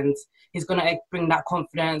spot, and he's going to bring that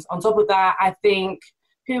confidence. On top of that, I think,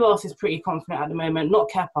 who else is pretty confident at the moment? Not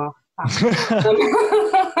Kepa.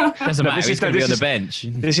 Doesn't matter. He's going to be on the bench.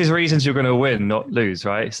 This is reasons you're going to win, not lose,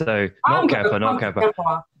 right? So not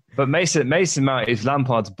Kepa. But Mason Mount is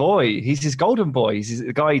Lampard's boy. He's his golden boy. He's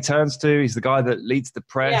the guy he turns to. He's the guy that leads the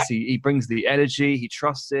press. Yeah. He brings the energy. He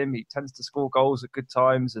trusts him. He tends to score goals at good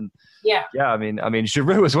times. And I mean,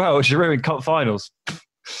 Giroud as well. Giroud in cup finals.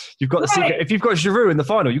 You've got the secret. If you've got Giroud in the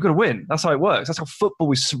final, you're going to win. That's how it works. That's how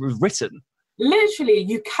football is written. Literally,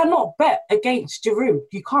 you cannot bet against Giroud.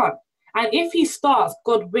 You can't. And if he starts,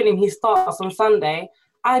 God willing, he starts on Sunday,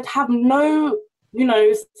 I'd have no,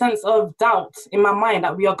 sense of doubt in my mind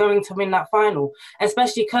that we are going to win that final.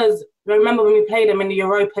 Especially because, remember when we played him in the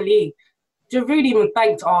Europa League, Giroud even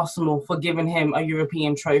thanked Arsenal for giving him a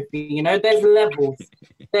European trophy. There's levels.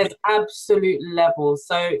 There's absolute levels.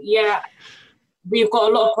 So, yeah, we've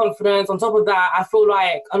got a lot of confidence. On top of that, I feel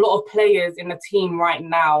like a lot of players in the team right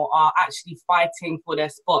now are actually fighting for their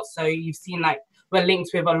spots. So you've seen, we're linked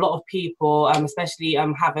with a lot of people, especially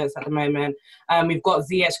Havertz at the moment. We've got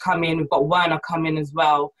Ziyech coming, we've got Werner coming as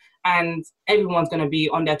well. And everyone's going to be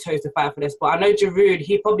on their toes to fight for this. But I know Giroud,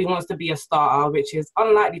 he probably wants to be a starter, which is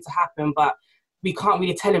unlikely to happen. But we can't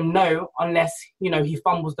really tell him no unless, he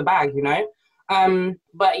fumbles the bag,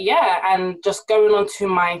 But yeah, and just going on to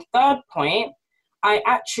my third point, I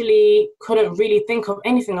actually couldn't really think of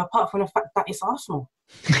anything apart from the fact that it's Arsenal.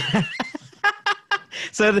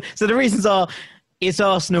 So the reasons are, it's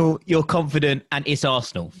Arsenal, you're confident, and it's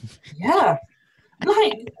Arsenal. Yeah. No,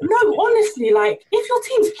 honestly, if your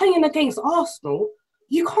team's playing against Arsenal,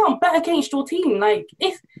 you can't bet against your team.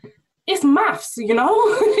 It's maths,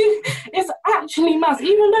 It's actually maths.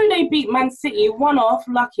 Even though they beat Man City, one-off,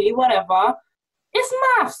 lucky, whatever, it's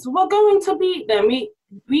maths. We're going to beat them.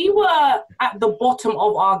 We were at the bottom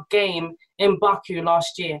of our game in Baku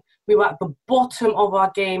last year. We were at the bottom of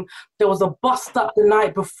our game. There was a bust-up the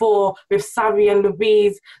night before with Sarri and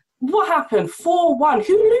Luiz. What happened? 4-1.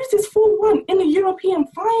 Who loses 4-1 in the European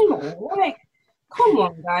final? Come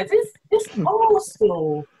on, guys. It's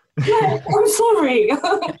Arsenal. Yeah, I'm sorry.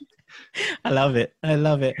 I love it. I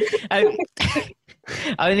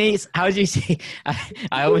mean, how do you see?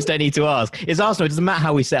 I almost don't need to ask. It's Arsenal. It doesn't matter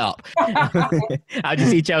how we set up. How do you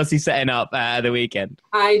see Chelsea setting up the weekend?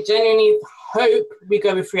 I genuinely hope we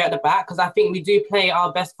go with three at the back, because I think we do play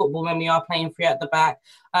our best football when we are playing three at the back.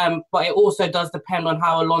 But it also does depend on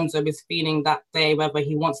how Alonso is feeling that day, whether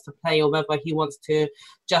he wants to play or whether he wants to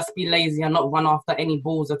just be lazy and not run after any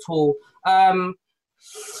balls at all.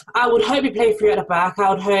 I would hope we play three at the back. I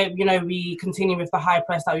would hope, we continue with the high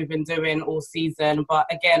press that we've been doing all season. But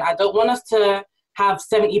again, I don't want us to have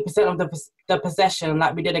 70% of the possession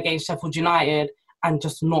like we did against Sheffield United and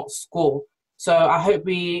just not score. So I hope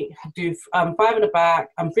we do five at the back,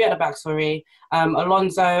 three at the back, sorry.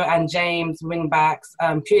 Alonso and James, wing backs.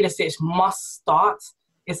 Pulisic must start.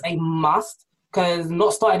 It's a must, because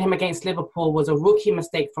not starting him against Liverpool was a rookie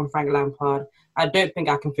mistake from Frank Lampard. I don't think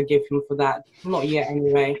I can forgive him for that. Not yet,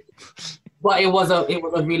 anyway. But it was a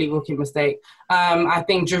really rookie mistake. I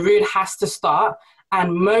think Giroud has to start.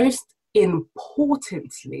 And most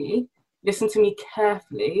importantly, listen to me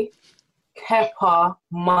carefully, Kepa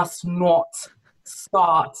must not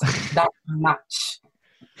start that match.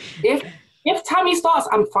 If Tammy starts,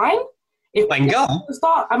 I'm fine. If Kepa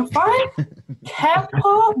start, I'm fine.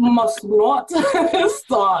 Kepa must not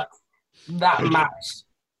start that match.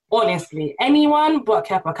 Honestly, anyone but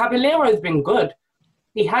Kepa. Caballero has been good.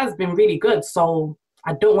 He has been really good. So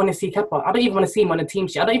I don't want to see Kepa. I don't even want to see him on the team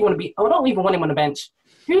sheet. I don't even want him on the bench.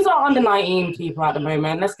 Who's our under-19 keeper at the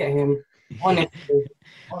moment? Let's get him.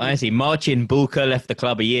 Honestly, Marcin Bulka left the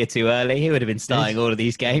club a year too early. He would have been starting all of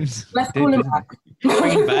these games. Let's call him back.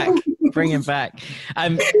 Bring him back.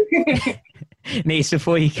 Nice,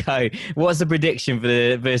 before you go, what's the prediction for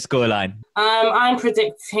the scoreline? I'm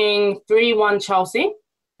predicting 3-1 Chelsea,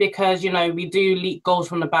 because, we do leak goals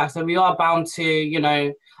from the back. So we are bound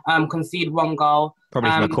to, concede one goal. Probably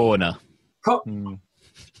from a corner.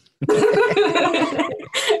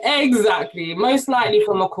 Exactly. Most likely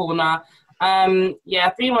from a corner.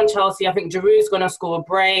 3-1 Chelsea. I think Giroud's going to score a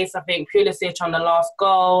brace. I think Pulisic on the last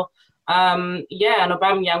goal. And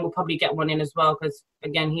Aubameyang will probably get one in as well because,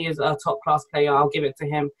 again, he is a top-class player. I'll give it to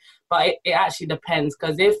him. But it actually depends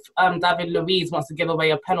because if David Luiz wants to give away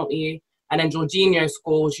a penalty and then Jorginho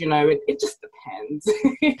scores, it just depends.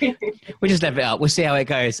 We'll just leave it up. We'll see how it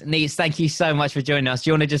goes. Neitz, thank you so much for joining us. Do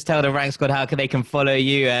you want to just tell the Rank Squad how they can follow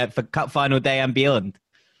you for Cup Final Day and beyond?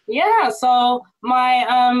 Yeah, so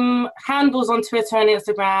my handles on Twitter and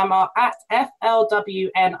Instagram are at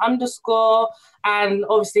FLWN_. And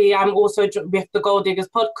obviously, I'm also with the Goal Diggers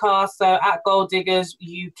podcast, so at Goal Diggers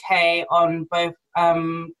UK on both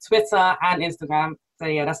Twitter and Instagram. So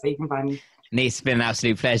yeah, that's where you can find me. Neitz, it's been an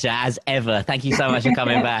absolute pleasure as ever. Thank you so much for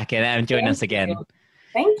coming back and joining us again.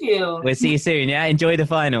 Thank you. We'll see you soon, yeah? Enjoy the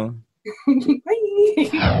final.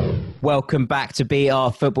 Bye. Welcome back to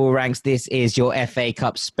BR Football Ranks. This is your FA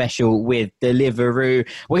Cup special with Deliveroo.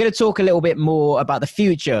 We're going to talk a little bit more about the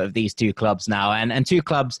future of these two clubs now. And two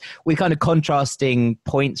clubs with kind of contrasting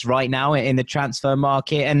points right now in the transfer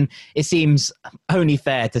market. And it seems only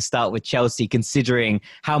fair to start with Chelsea, considering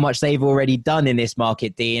how much they've already done in this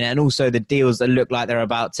market, Dean, and also the deals that look like they're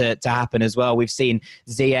about to happen as well. We've seen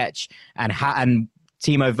Ziyech and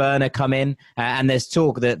Timo Werner come in, and there's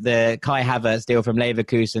talk that the Kai Havertz deal from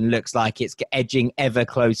Leverkusen looks like it's edging ever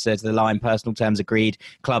closer to the line. Personal terms agreed.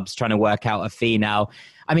 Clubs trying to work out a fee now.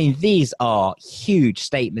 I mean, these are huge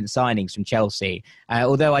statement signings from Chelsea,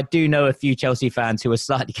 although I do know a few Chelsea fans who are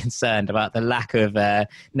slightly concerned about the lack of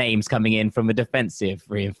names coming in from a defensive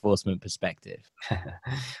reinforcement perspective.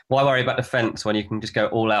 Why worry about defence when you can just go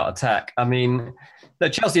all-out attack? I mean,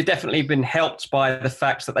 Chelsea have definitely been helped by the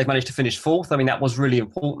fact that they've managed to finish fourth. I mean, that was really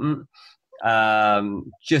important.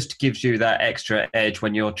 Just gives you that extra edge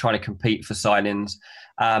when you're trying to compete for signings.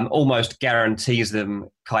 Almost guarantees them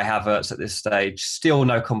Kai Havertz at this stage. Still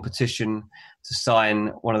no competition to sign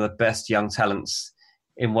one of the best young talents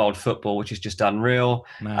in world football, which is just unreal.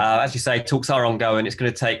 As you say, talks are ongoing. It's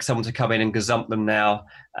going to take someone to come in and gazump them now.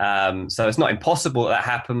 So it's not impossible that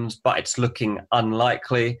happens, but it's looking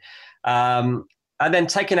unlikely. And then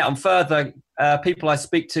taking it on further, people I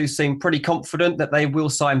speak to seem pretty confident that they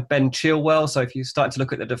will sign Ben Chilwell. So if you start to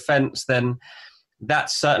look at the defence, then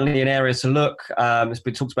that's certainly an area to look. It's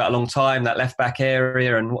been talked about a long time, that left-back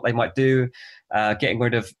area and what they might do. Getting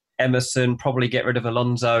rid of Emerson, probably get rid of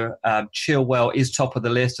Alonso. Chilwell is top of the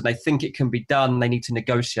list, and they think it can be done. They need to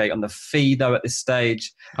negotiate on the fee, though, at this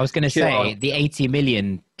stage. I was going to say, the 80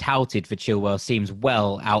 million touted for Chilwell seems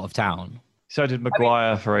well out of town. So did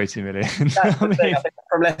Maguire for 80 million. That's the thing. I think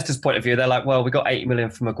from Leicester's point of view, they're like, well, we got 80 million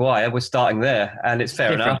for Maguire. We're starting there. And it's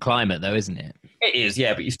fair enough. Different climate, though, isn't it? It is,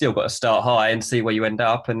 yeah, but you still got to start high and see where you end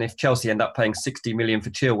up. And if Chelsea end up paying 60 million for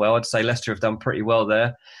Chilwell, I'd say Leicester have done pretty well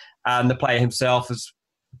there. And the player himself has,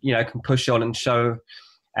 can push on and show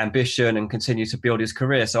ambition and continue to build his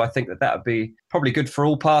career. So I think that would be probably good for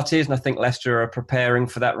all parties. And I think Leicester are preparing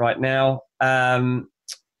for that right now.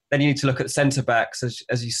 Then you need to look at centre-backs.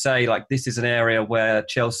 As you say, like this is an area where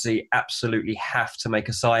Chelsea absolutely have to make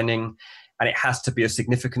a signing, and it has to be a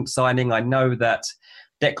significant signing. I know that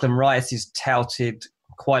Declan Rice is touted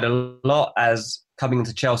quite a lot as coming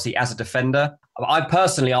into Chelsea as a defender. I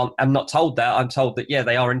personally am not told that. I'm told that, yeah,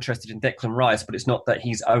 they are interested in Declan Rice, but it's not that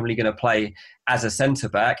he's only going to play as a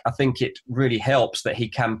centre-back. I think it really helps that he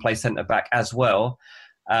can play centre-back as well.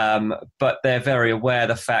 But they're very aware of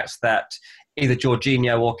the fact that either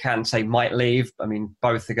Jorginho or Kante might leave. I mean,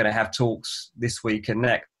 both are going to have talks this week and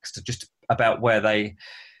next just about where they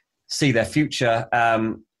see their future.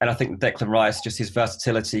 And I think Declan Rice, just his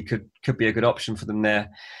versatility could be a good option for them there.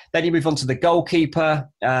 Then you move on to the goalkeeper.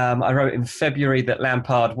 I wrote in February that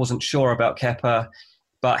Lampard wasn't sure about Kepa,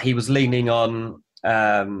 but he was leaning on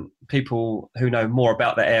people who know more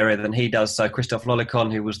about that area than he does. So Christophe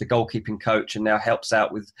Lolicon, who was the goalkeeping coach and now helps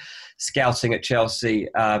out with scouting at Chelsea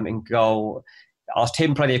in goal, asked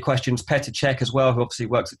him plenty of questions. Petr Cech as well, who obviously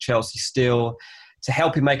works at Chelsea still, to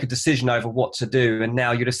help him make a decision over what to do. And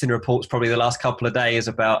now you'd have seen reports probably the last couple of days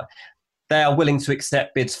about they are willing to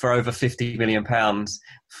accept bids for over £50 million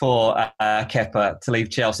for Kepa to leave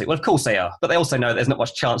Chelsea. Well, of course they are, but they also know there's not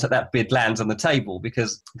much chance that bid lands on the table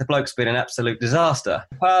because the bloke's been an absolute disaster.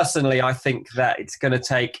 Personally, I think that it's going to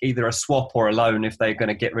take either a swap or a loan if they're going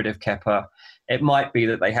to get rid of Kepa. It might be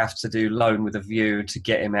that they have to do loan with a view to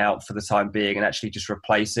get him out for the time being and actually just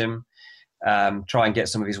replace him. try and get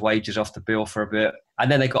some of his wages off the bill for a bit.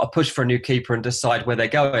 And then they've got to push for a new keeper and decide where they're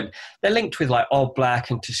going. They're linked with like Oblak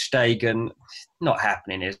and ter Stegen. Not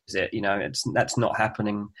happening, is it? That's not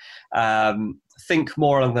happening. Think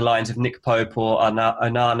more along the lines of Nick Pope or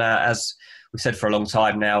Onana, as we've said for a long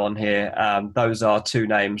time now on here. Those are two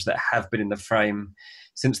names that have been in the frame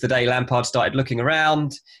since the day Lampard started looking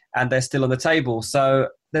around, and they're still on the table. So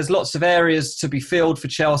there's lots of areas to be filled for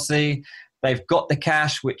Chelsea. They've got the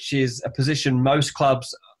cash, which is a position most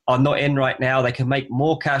clubs are not in right now. They can make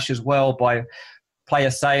more cash as well by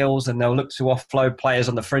player sales, and they'll look to offload players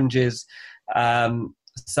on the fringes.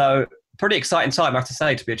 So pretty exciting time, I have to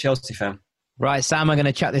say, to be a Chelsea fan. Right, Sam, I'm going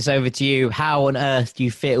to chuck this over to you. How on earth do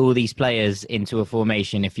you fit all these players into a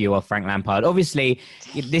formation if you are Frank Lampard? Obviously,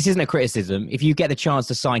 this isn't a criticism. If you get the chance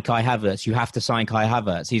to sign Kai Havertz, you have to sign Kai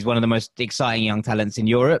Havertz. He's one of the most exciting young talents in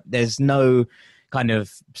Europe. There's no kind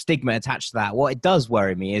of stigma attached to that. What it does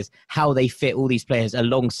worry me is how they fit all these players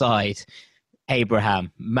alongside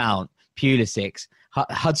Abraham, Mount, Pulisic,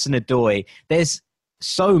 Hudson-Odoi. There's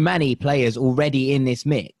so many players already in this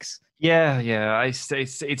mix. Yeah.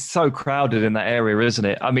 It's so crowded in that area, isn't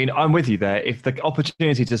it? I mean, I'm with you there. If the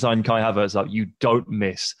opportunity to sign Kai Havertz up, you don't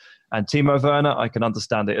miss. And Timo Werner, I can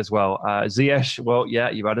understand it as well. Ziyech, well, yeah,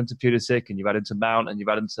 you've added to Pulisic and you've added to Mount and you've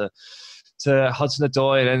added to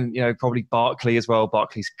Hudson-Odoi and then, probably Barkley as well.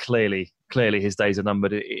 Barkley's clearly his days are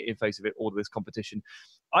numbered in face of all of this competition.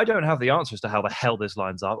 I don't have the answer as to how the hell this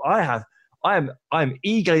lines up. I'm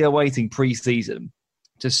eagerly awaiting pre-season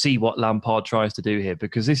to see what Lampard tries to do here,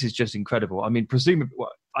 because this is just incredible. I mean, presumably,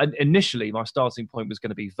 initially my starting point was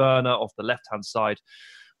going to be Werner off the left-hand side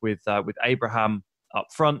with Abraham up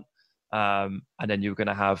front, and then you were going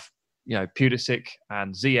to have Pulisic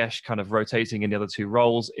and Ziyech kind of rotating in the other two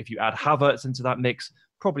roles. If you add Havertz into that mix,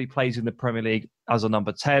 probably plays in the Premier League as a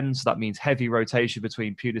number 10, so that means heavy rotation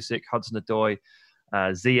between Pulisic, Hudson-Odoi,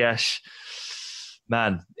 Ziyech.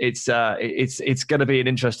 Man, it's going to be an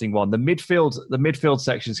interesting one. The midfield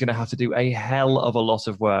section is going to have to do a hell of a lot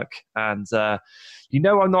of work. And I'm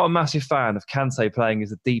not a massive fan of Kante playing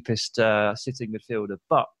as the deepest sitting midfielder.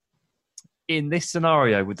 But in this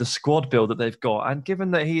scenario, with the squad build that they've got, and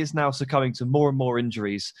given that he is now succumbing to more and more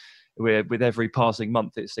injuries with every passing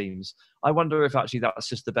month, it seems, I wonder if actually that's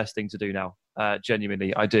just the best thing to do now.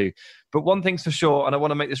 Genuinely, I do. But one thing's for sure, and I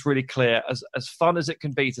want to make this really clear, as fun as it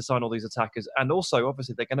can be to sign all these attackers, and also,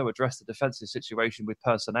 obviously, they're going to address the defensive situation with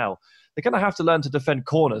personnel. They're going to have to learn to defend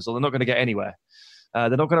corners, or they're not going to get anywhere. They're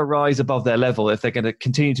not going to rise above their level if they're going to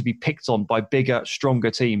continue to be picked on by bigger, stronger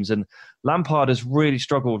teams. And Lampard has really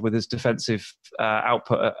struggled with his defensive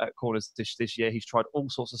output at corners this year. He's tried all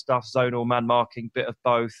sorts of stuff, zonal, man marking, bit of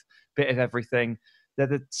both, bit of everything. They're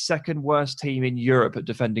the second worst team in Europe at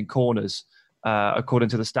defending corners, according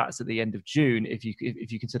to the stats at the end of June, if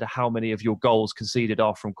you consider how many of your goals conceded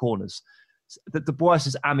are from corners. The worst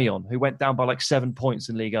is Amiens, who went down by like 7 points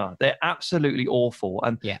in Ligue 1. They're absolutely awful.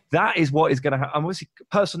 And that is what is going to happen. And obviously,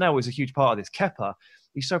 personnel is a huge part of this. Kepa,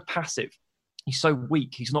 he's so passive. He's so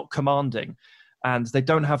weak. He's not commanding. And they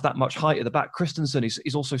don't have that much height at the back. Christensen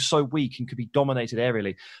is also so weak and could be dominated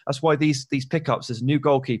aerially. That's why these pickups, there's a new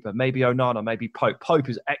goalkeeper, maybe Onana, maybe Pope. Pope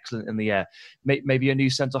is excellent in the air. Maybe a new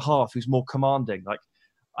centre-half who's more commanding. Like,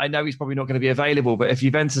 I know he's probably not going to be available, but if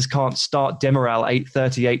Juventus can't start Demiral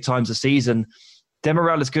 38 times a season,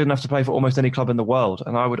 Demiral is good enough to play for almost any club in the world.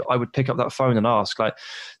 And I would pick up that phone and ask, like,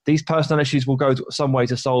 these personnel issues will go some way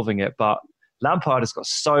to solving it, but Lampard has got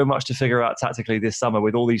so much to figure out tactically this summer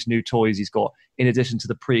with all these new toys he's got, in addition to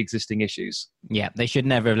the pre-existing issues. Yeah, they should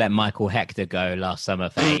never have let Michael Hector go last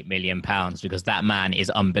summer for £8 million, because that man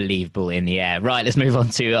is unbelievable in the air. Right, let's move on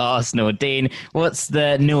to Arsenal. Dean, what's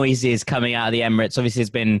the noises coming out of the Emirates? Obviously,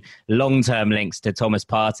 there's been long-term links to Thomas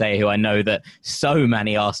Partey, who I know that so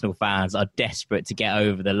many Arsenal fans are desperate to get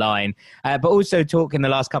over the line. But also talk in the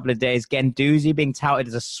last couple of days, Guendouzi being touted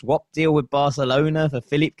as a swap deal with Barcelona for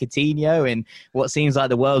Philippe Coutinho in what seems like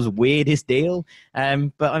the world's weirdest deal.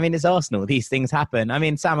 But I mean, it's Arsenal. These things happen. I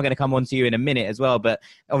mean, Sam, we're going to come on to you in a minute as well, but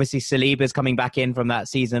obviously Saliba's coming back in from that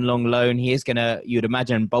season-long loan. He is going to, you'd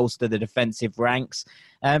imagine, bolster the defensive ranks.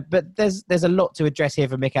 But there's a lot to address here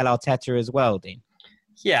for Mikel Arteta as well, Dean.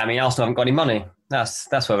 Yeah, I mean, Arsenal haven't got any money. That's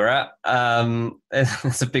where we're at.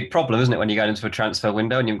 It's a big problem, isn't it, when you go into a transfer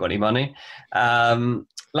window and you haven't got any money.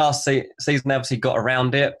 Last season, they obviously got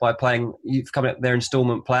around it by coming up with their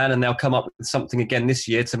instalment plan, and they'll come up with something again this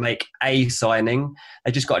year to make a signing.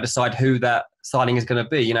 They just got to decide who that signing is going to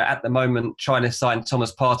be. At the moment, trying to sign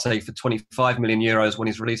Thomas Partey for €25 million when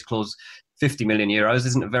his release clause €50 million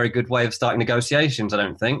isn't a very good way of starting negotiations, I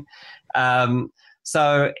don't think.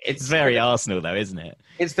 So it's very Arsenal, though, isn't it?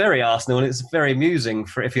 It's very Arsenal, and it's very amusing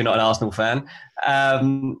if you're not an Arsenal fan.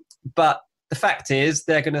 But the fact is,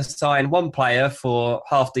 they're going to sign one player for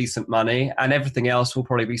half decent money, and everything else will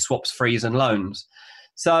probably be swaps, frees, and loans.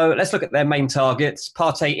 So let's look at their main targets.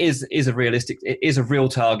 Partey is a real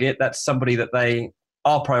target. That's somebody that they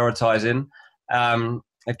are prioritising.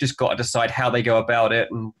 They've just got to decide how they go about it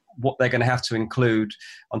and what they're going to have to include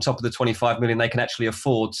on top of the 25 million they can actually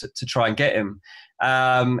afford to try and get him.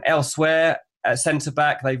 Elsewhere, at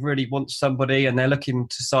centre-back, they really want somebody, and they're looking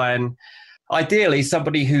to sign, ideally,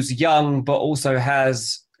 somebody who's young but also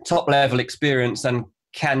has top-level experience and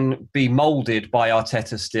can be moulded by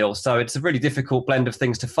Arteta still. So it's a really difficult blend of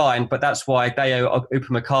things to find, but that's why Dayot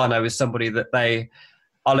Upamecano is somebody that they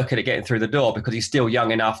are looking at getting through the door, because he's still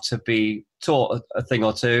young enough to be taught a thing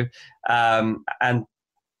or two. And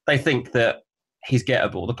they think that he's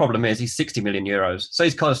gettable. The problem is he's 60 million euros. So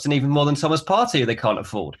he's costing even more than Thomas Partey they can't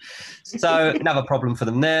afford. So another problem for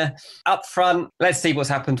them there. Up front, let's see what's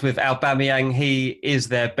happened with Aubameyang. He is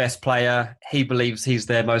their best player. He believes he's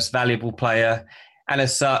their most valuable player. And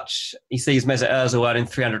as such, he sees Mesut Ozil earning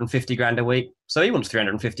 350 grand a week. So he wants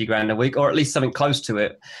 350 grand a week, or at least something close to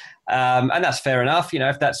it. And that's fair enough. You know,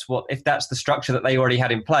 if that's the structure that they already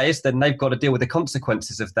had in place, then they've got to deal with the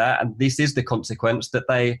consequences of that. And this is the consequence, that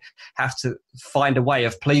they have to find a way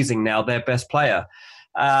of pleasing now their best player.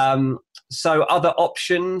 So other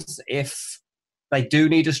options, if they do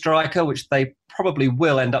need a striker, which they probably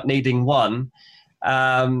will end up needing one,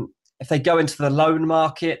 if they go into the loan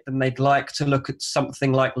market, then they'd like to look at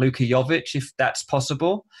something like Luka Jovic, if that's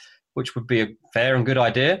possible, which would be a fair and good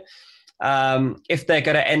idea. If they're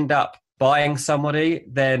going to end up buying somebody,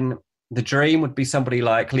 then the dream would be somebody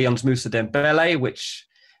like Leon's Moussa Dembele, which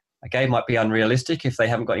again might be unrealistic if they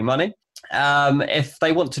haven't got any money. If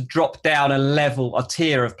they want to drop down a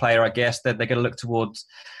tier of player, I guess, then they're going to look towards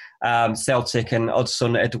Celtic and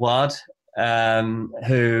Odsonne Edouard,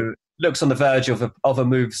 who looks on the verge of a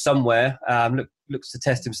move somewhere, looks to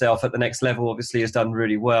test himself at the next level, obviously has done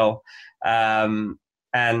really well.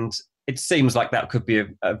 And it seems like that could be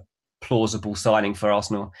a plausible signing for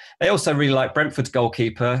Arsenal. They also really like Brentford's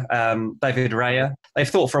goalkeeper, David Raya. They've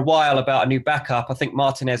thought for a while about a new backup. I think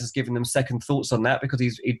Martinez has given them second thoughts on that because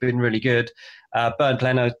he'd been really good. Bernd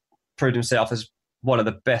Leno proved himself as one of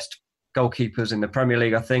the best goalkeepers in the Premier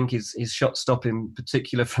League. I think his shot stop in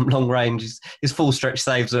particular from long range, his full stretch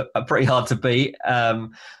saves are pretty hard to beat,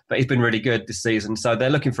 but he's been really good this season. So they're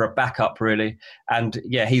looking for a backup really, and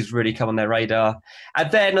yeah, he's really come on their radar.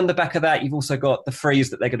 And then on the back of that, you've also got the frees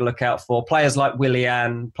that they're going to look out for, players like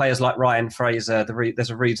Willian, players like Ryan Fraser. There's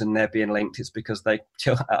a reason they're being linked. It's because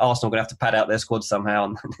Arsenal are going to have to pad out their squad somehow,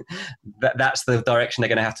 and that's the direction they're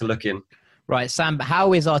going to have to look in. Right, Sam,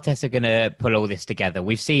 how is Arteta going to pull all this together?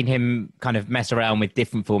 We've seen him kind of mess around with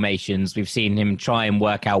different formations. We've seen him try and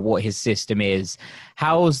work out what his system is.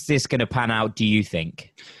 How's this going to pan out, do you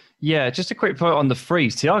think? Yeah, just a quick point on the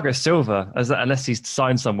freeze. Thiago Silva, unless he's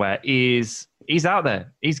signed somewhere, he's out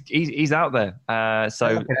there. He's out there. So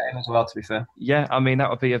look at him as well, to be fair. Yeah, I mean, that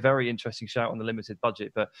would be a very interesting shout on the limited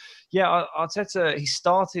budget. But yeah, Arteta, he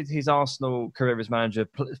started his Arsenal career as manager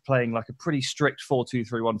playing like a pretty strict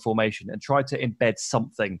 4-2-3-1 formation and tried to embed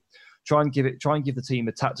something. Try and give the team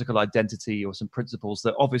a tactical identity or some principles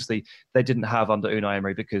that obviously they didn't have under Unai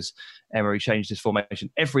Emery, because Emery changed his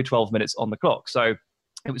formation every 12 minutes on the clock. So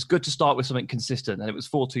it was good to start with something consistent, and it was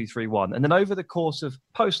 4-2-3-1. And then over the course of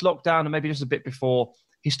post-lockdown and maybe just a bit before,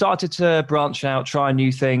 he started to branch out, try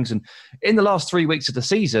new things. And in the last 3 weeks of the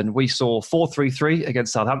season, we saw 4-3-3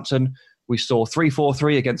 against Southampton. We saw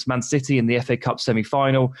 3-4-3 against Man City in the FA Cup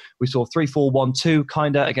semi-final. We saw 3-4-1-2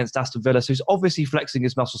 kind of against Aston Villa. So he's obviously flexing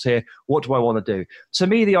his muscles here. What do I want to do? To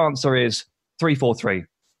me, the answer is 3-4-3.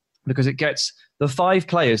 Because it gets the 5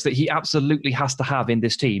 players that he absolutely has to have in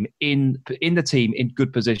this team, in the team, in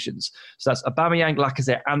good positions. So that's Aubameyang,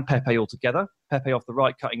 Lacazette and Pepe all together. Pepe off the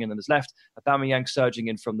right, cutting in on his left. Aubameyang surging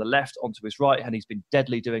in from the left onto his right, and he's been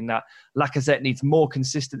deadly doing that. Lacazette needs more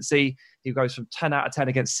consistency. He goes from 10 out of 10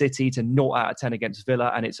 against City to 0 out of 10 against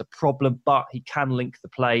Villa, and it's a problem, but he can link the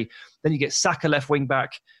play. Then you get Saka left wing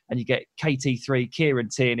back, and you get KT3, Kieran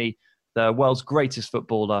Tierney, the world's greatest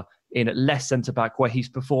footballer, in less centre-back, where he's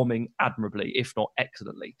performing admirably, if not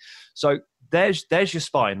excellently. So there's your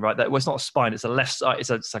spine, right? Well, it's not a spine, it's a left side, it's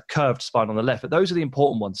a curved spine on the left. But those are the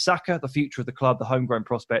important ones. Saka, the future of the club, the homegrown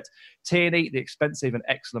prospect. Tierney, the expensive and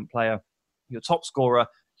excellent player. Your top scorer,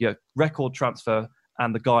 your record transfer,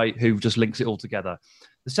 and the guy who just links it all together.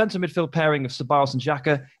 The centre midfield pairing of Ceballos and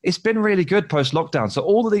Xhaka, it's been really good post-lockdown. So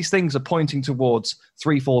all of these things are pointing towards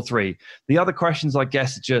 3-4-3. The other questions, I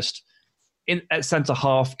guess, are just, at centre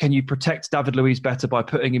half, can you protect David Luiz better by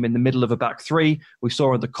putting him in the middle of a back three? We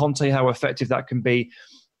saw under Conte how effective that can be.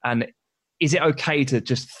 And is it okay to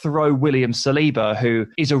just throw William Saliba, who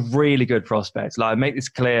is a really good prospect? Like, I make this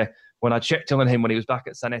clear when I checked on him when he was back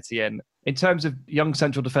at Saint Etienne. In terms of young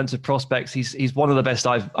central defensive prospects, he's one of the best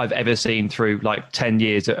I've ever seen through like 10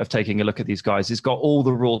 years of taking a loic at these guys. He's got all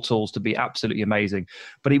the raw tools to be absolutely amazing.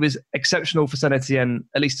 But he was exceptional for Saint Etienne,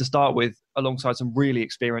 at least to start with, alongside some really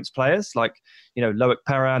experienced players like, Loic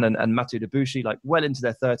Perrin and Mathieu Debuchy, like well into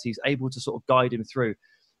their 30s, able to sort of guide him through.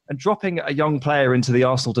 And dropping a young player into the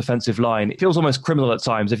Arsenal defensive line, it feels almost criminal at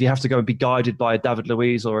times if you have to go and be guided by a David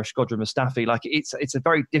Luiz or a Shkodran Mustafi. Like, it's a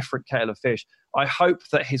very different kettle of fish. I hope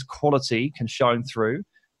that his quality can shine through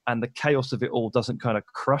and the chaos of it all doesn't kind of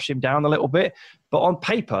crush him down a little bit. But on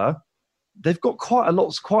paper, they've got quite a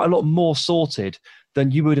lot more sorted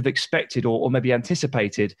than you would have expected or maybe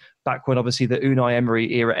anticipated back when obviously the Unai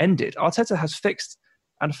Emery era ended. Arteta has fixed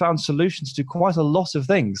and found solutions to quite a lot of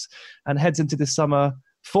things and heads into this summer,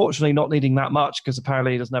 fortunately not needing that much because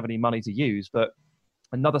apparently he doesn't have any money to use, but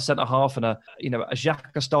another centre-half and a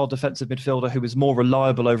Xhaka-style defensive midfielder who is more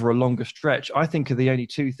reliable over a longer stretch, I think are the only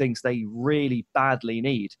two things they really badly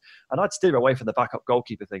need. And I'd steer away from the backup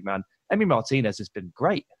goalkeeper thing, man. Emi Martinez has been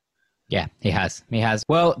great. Yeah, he has.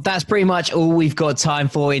 Well, that's pretty much all we've got time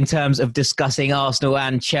for in terms of discussing Arsenal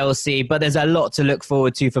and Chelsea, but there's a lot to look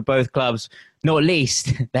forward to for both clubs, not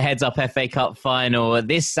least the Heads Up FA Cup final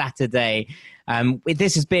this Saturday.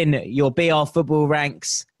 This has been your BR Football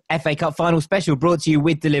Ranks FA Cup final special, brought to you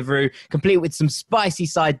with Deliveroo, complete with some spicy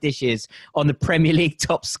side dishes on the Premier League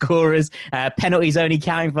top scorers, penalties only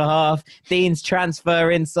counting for half, Dean's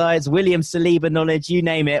transfer insights, William Saliba knowledge, you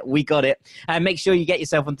name it, we got it. Make sure you get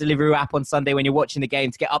yourself on Deliveroo app on Sunday when you're watching the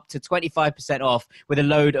game to get up to 25% off with a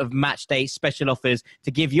load of match day special offers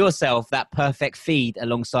to give yourself that perfect feed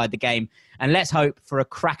alongside the game. And let's hope for a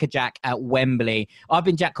crackerjack at Wembley. I've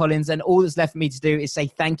been Jack Collins, and all that's left for me to do is say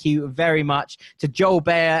thank you very much to Joel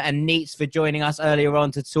Bayer and Neitz for joining us earlier on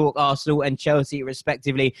to talk Arsenal and Chelsea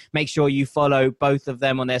respectively. Make sure you follow both of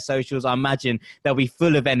them on their socials. I imagine they'll be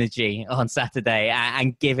full of energy on Saturday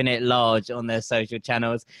and giving it large on their social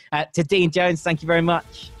channels. To Dean Jones, thank you very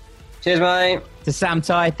much. Cheers, mate. To Sam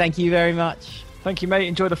Tighe, thank you very much. Thank you, mate.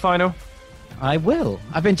 Enjoy the final. I will.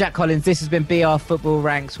 I've been Jack Collins. This has been BR Football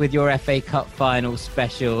Ranks with your FA Cup final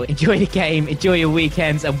special. Enjoy the game, enjoy your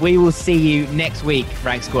weekends, and we will see you next week,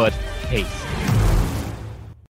 Rank Squad. Peace.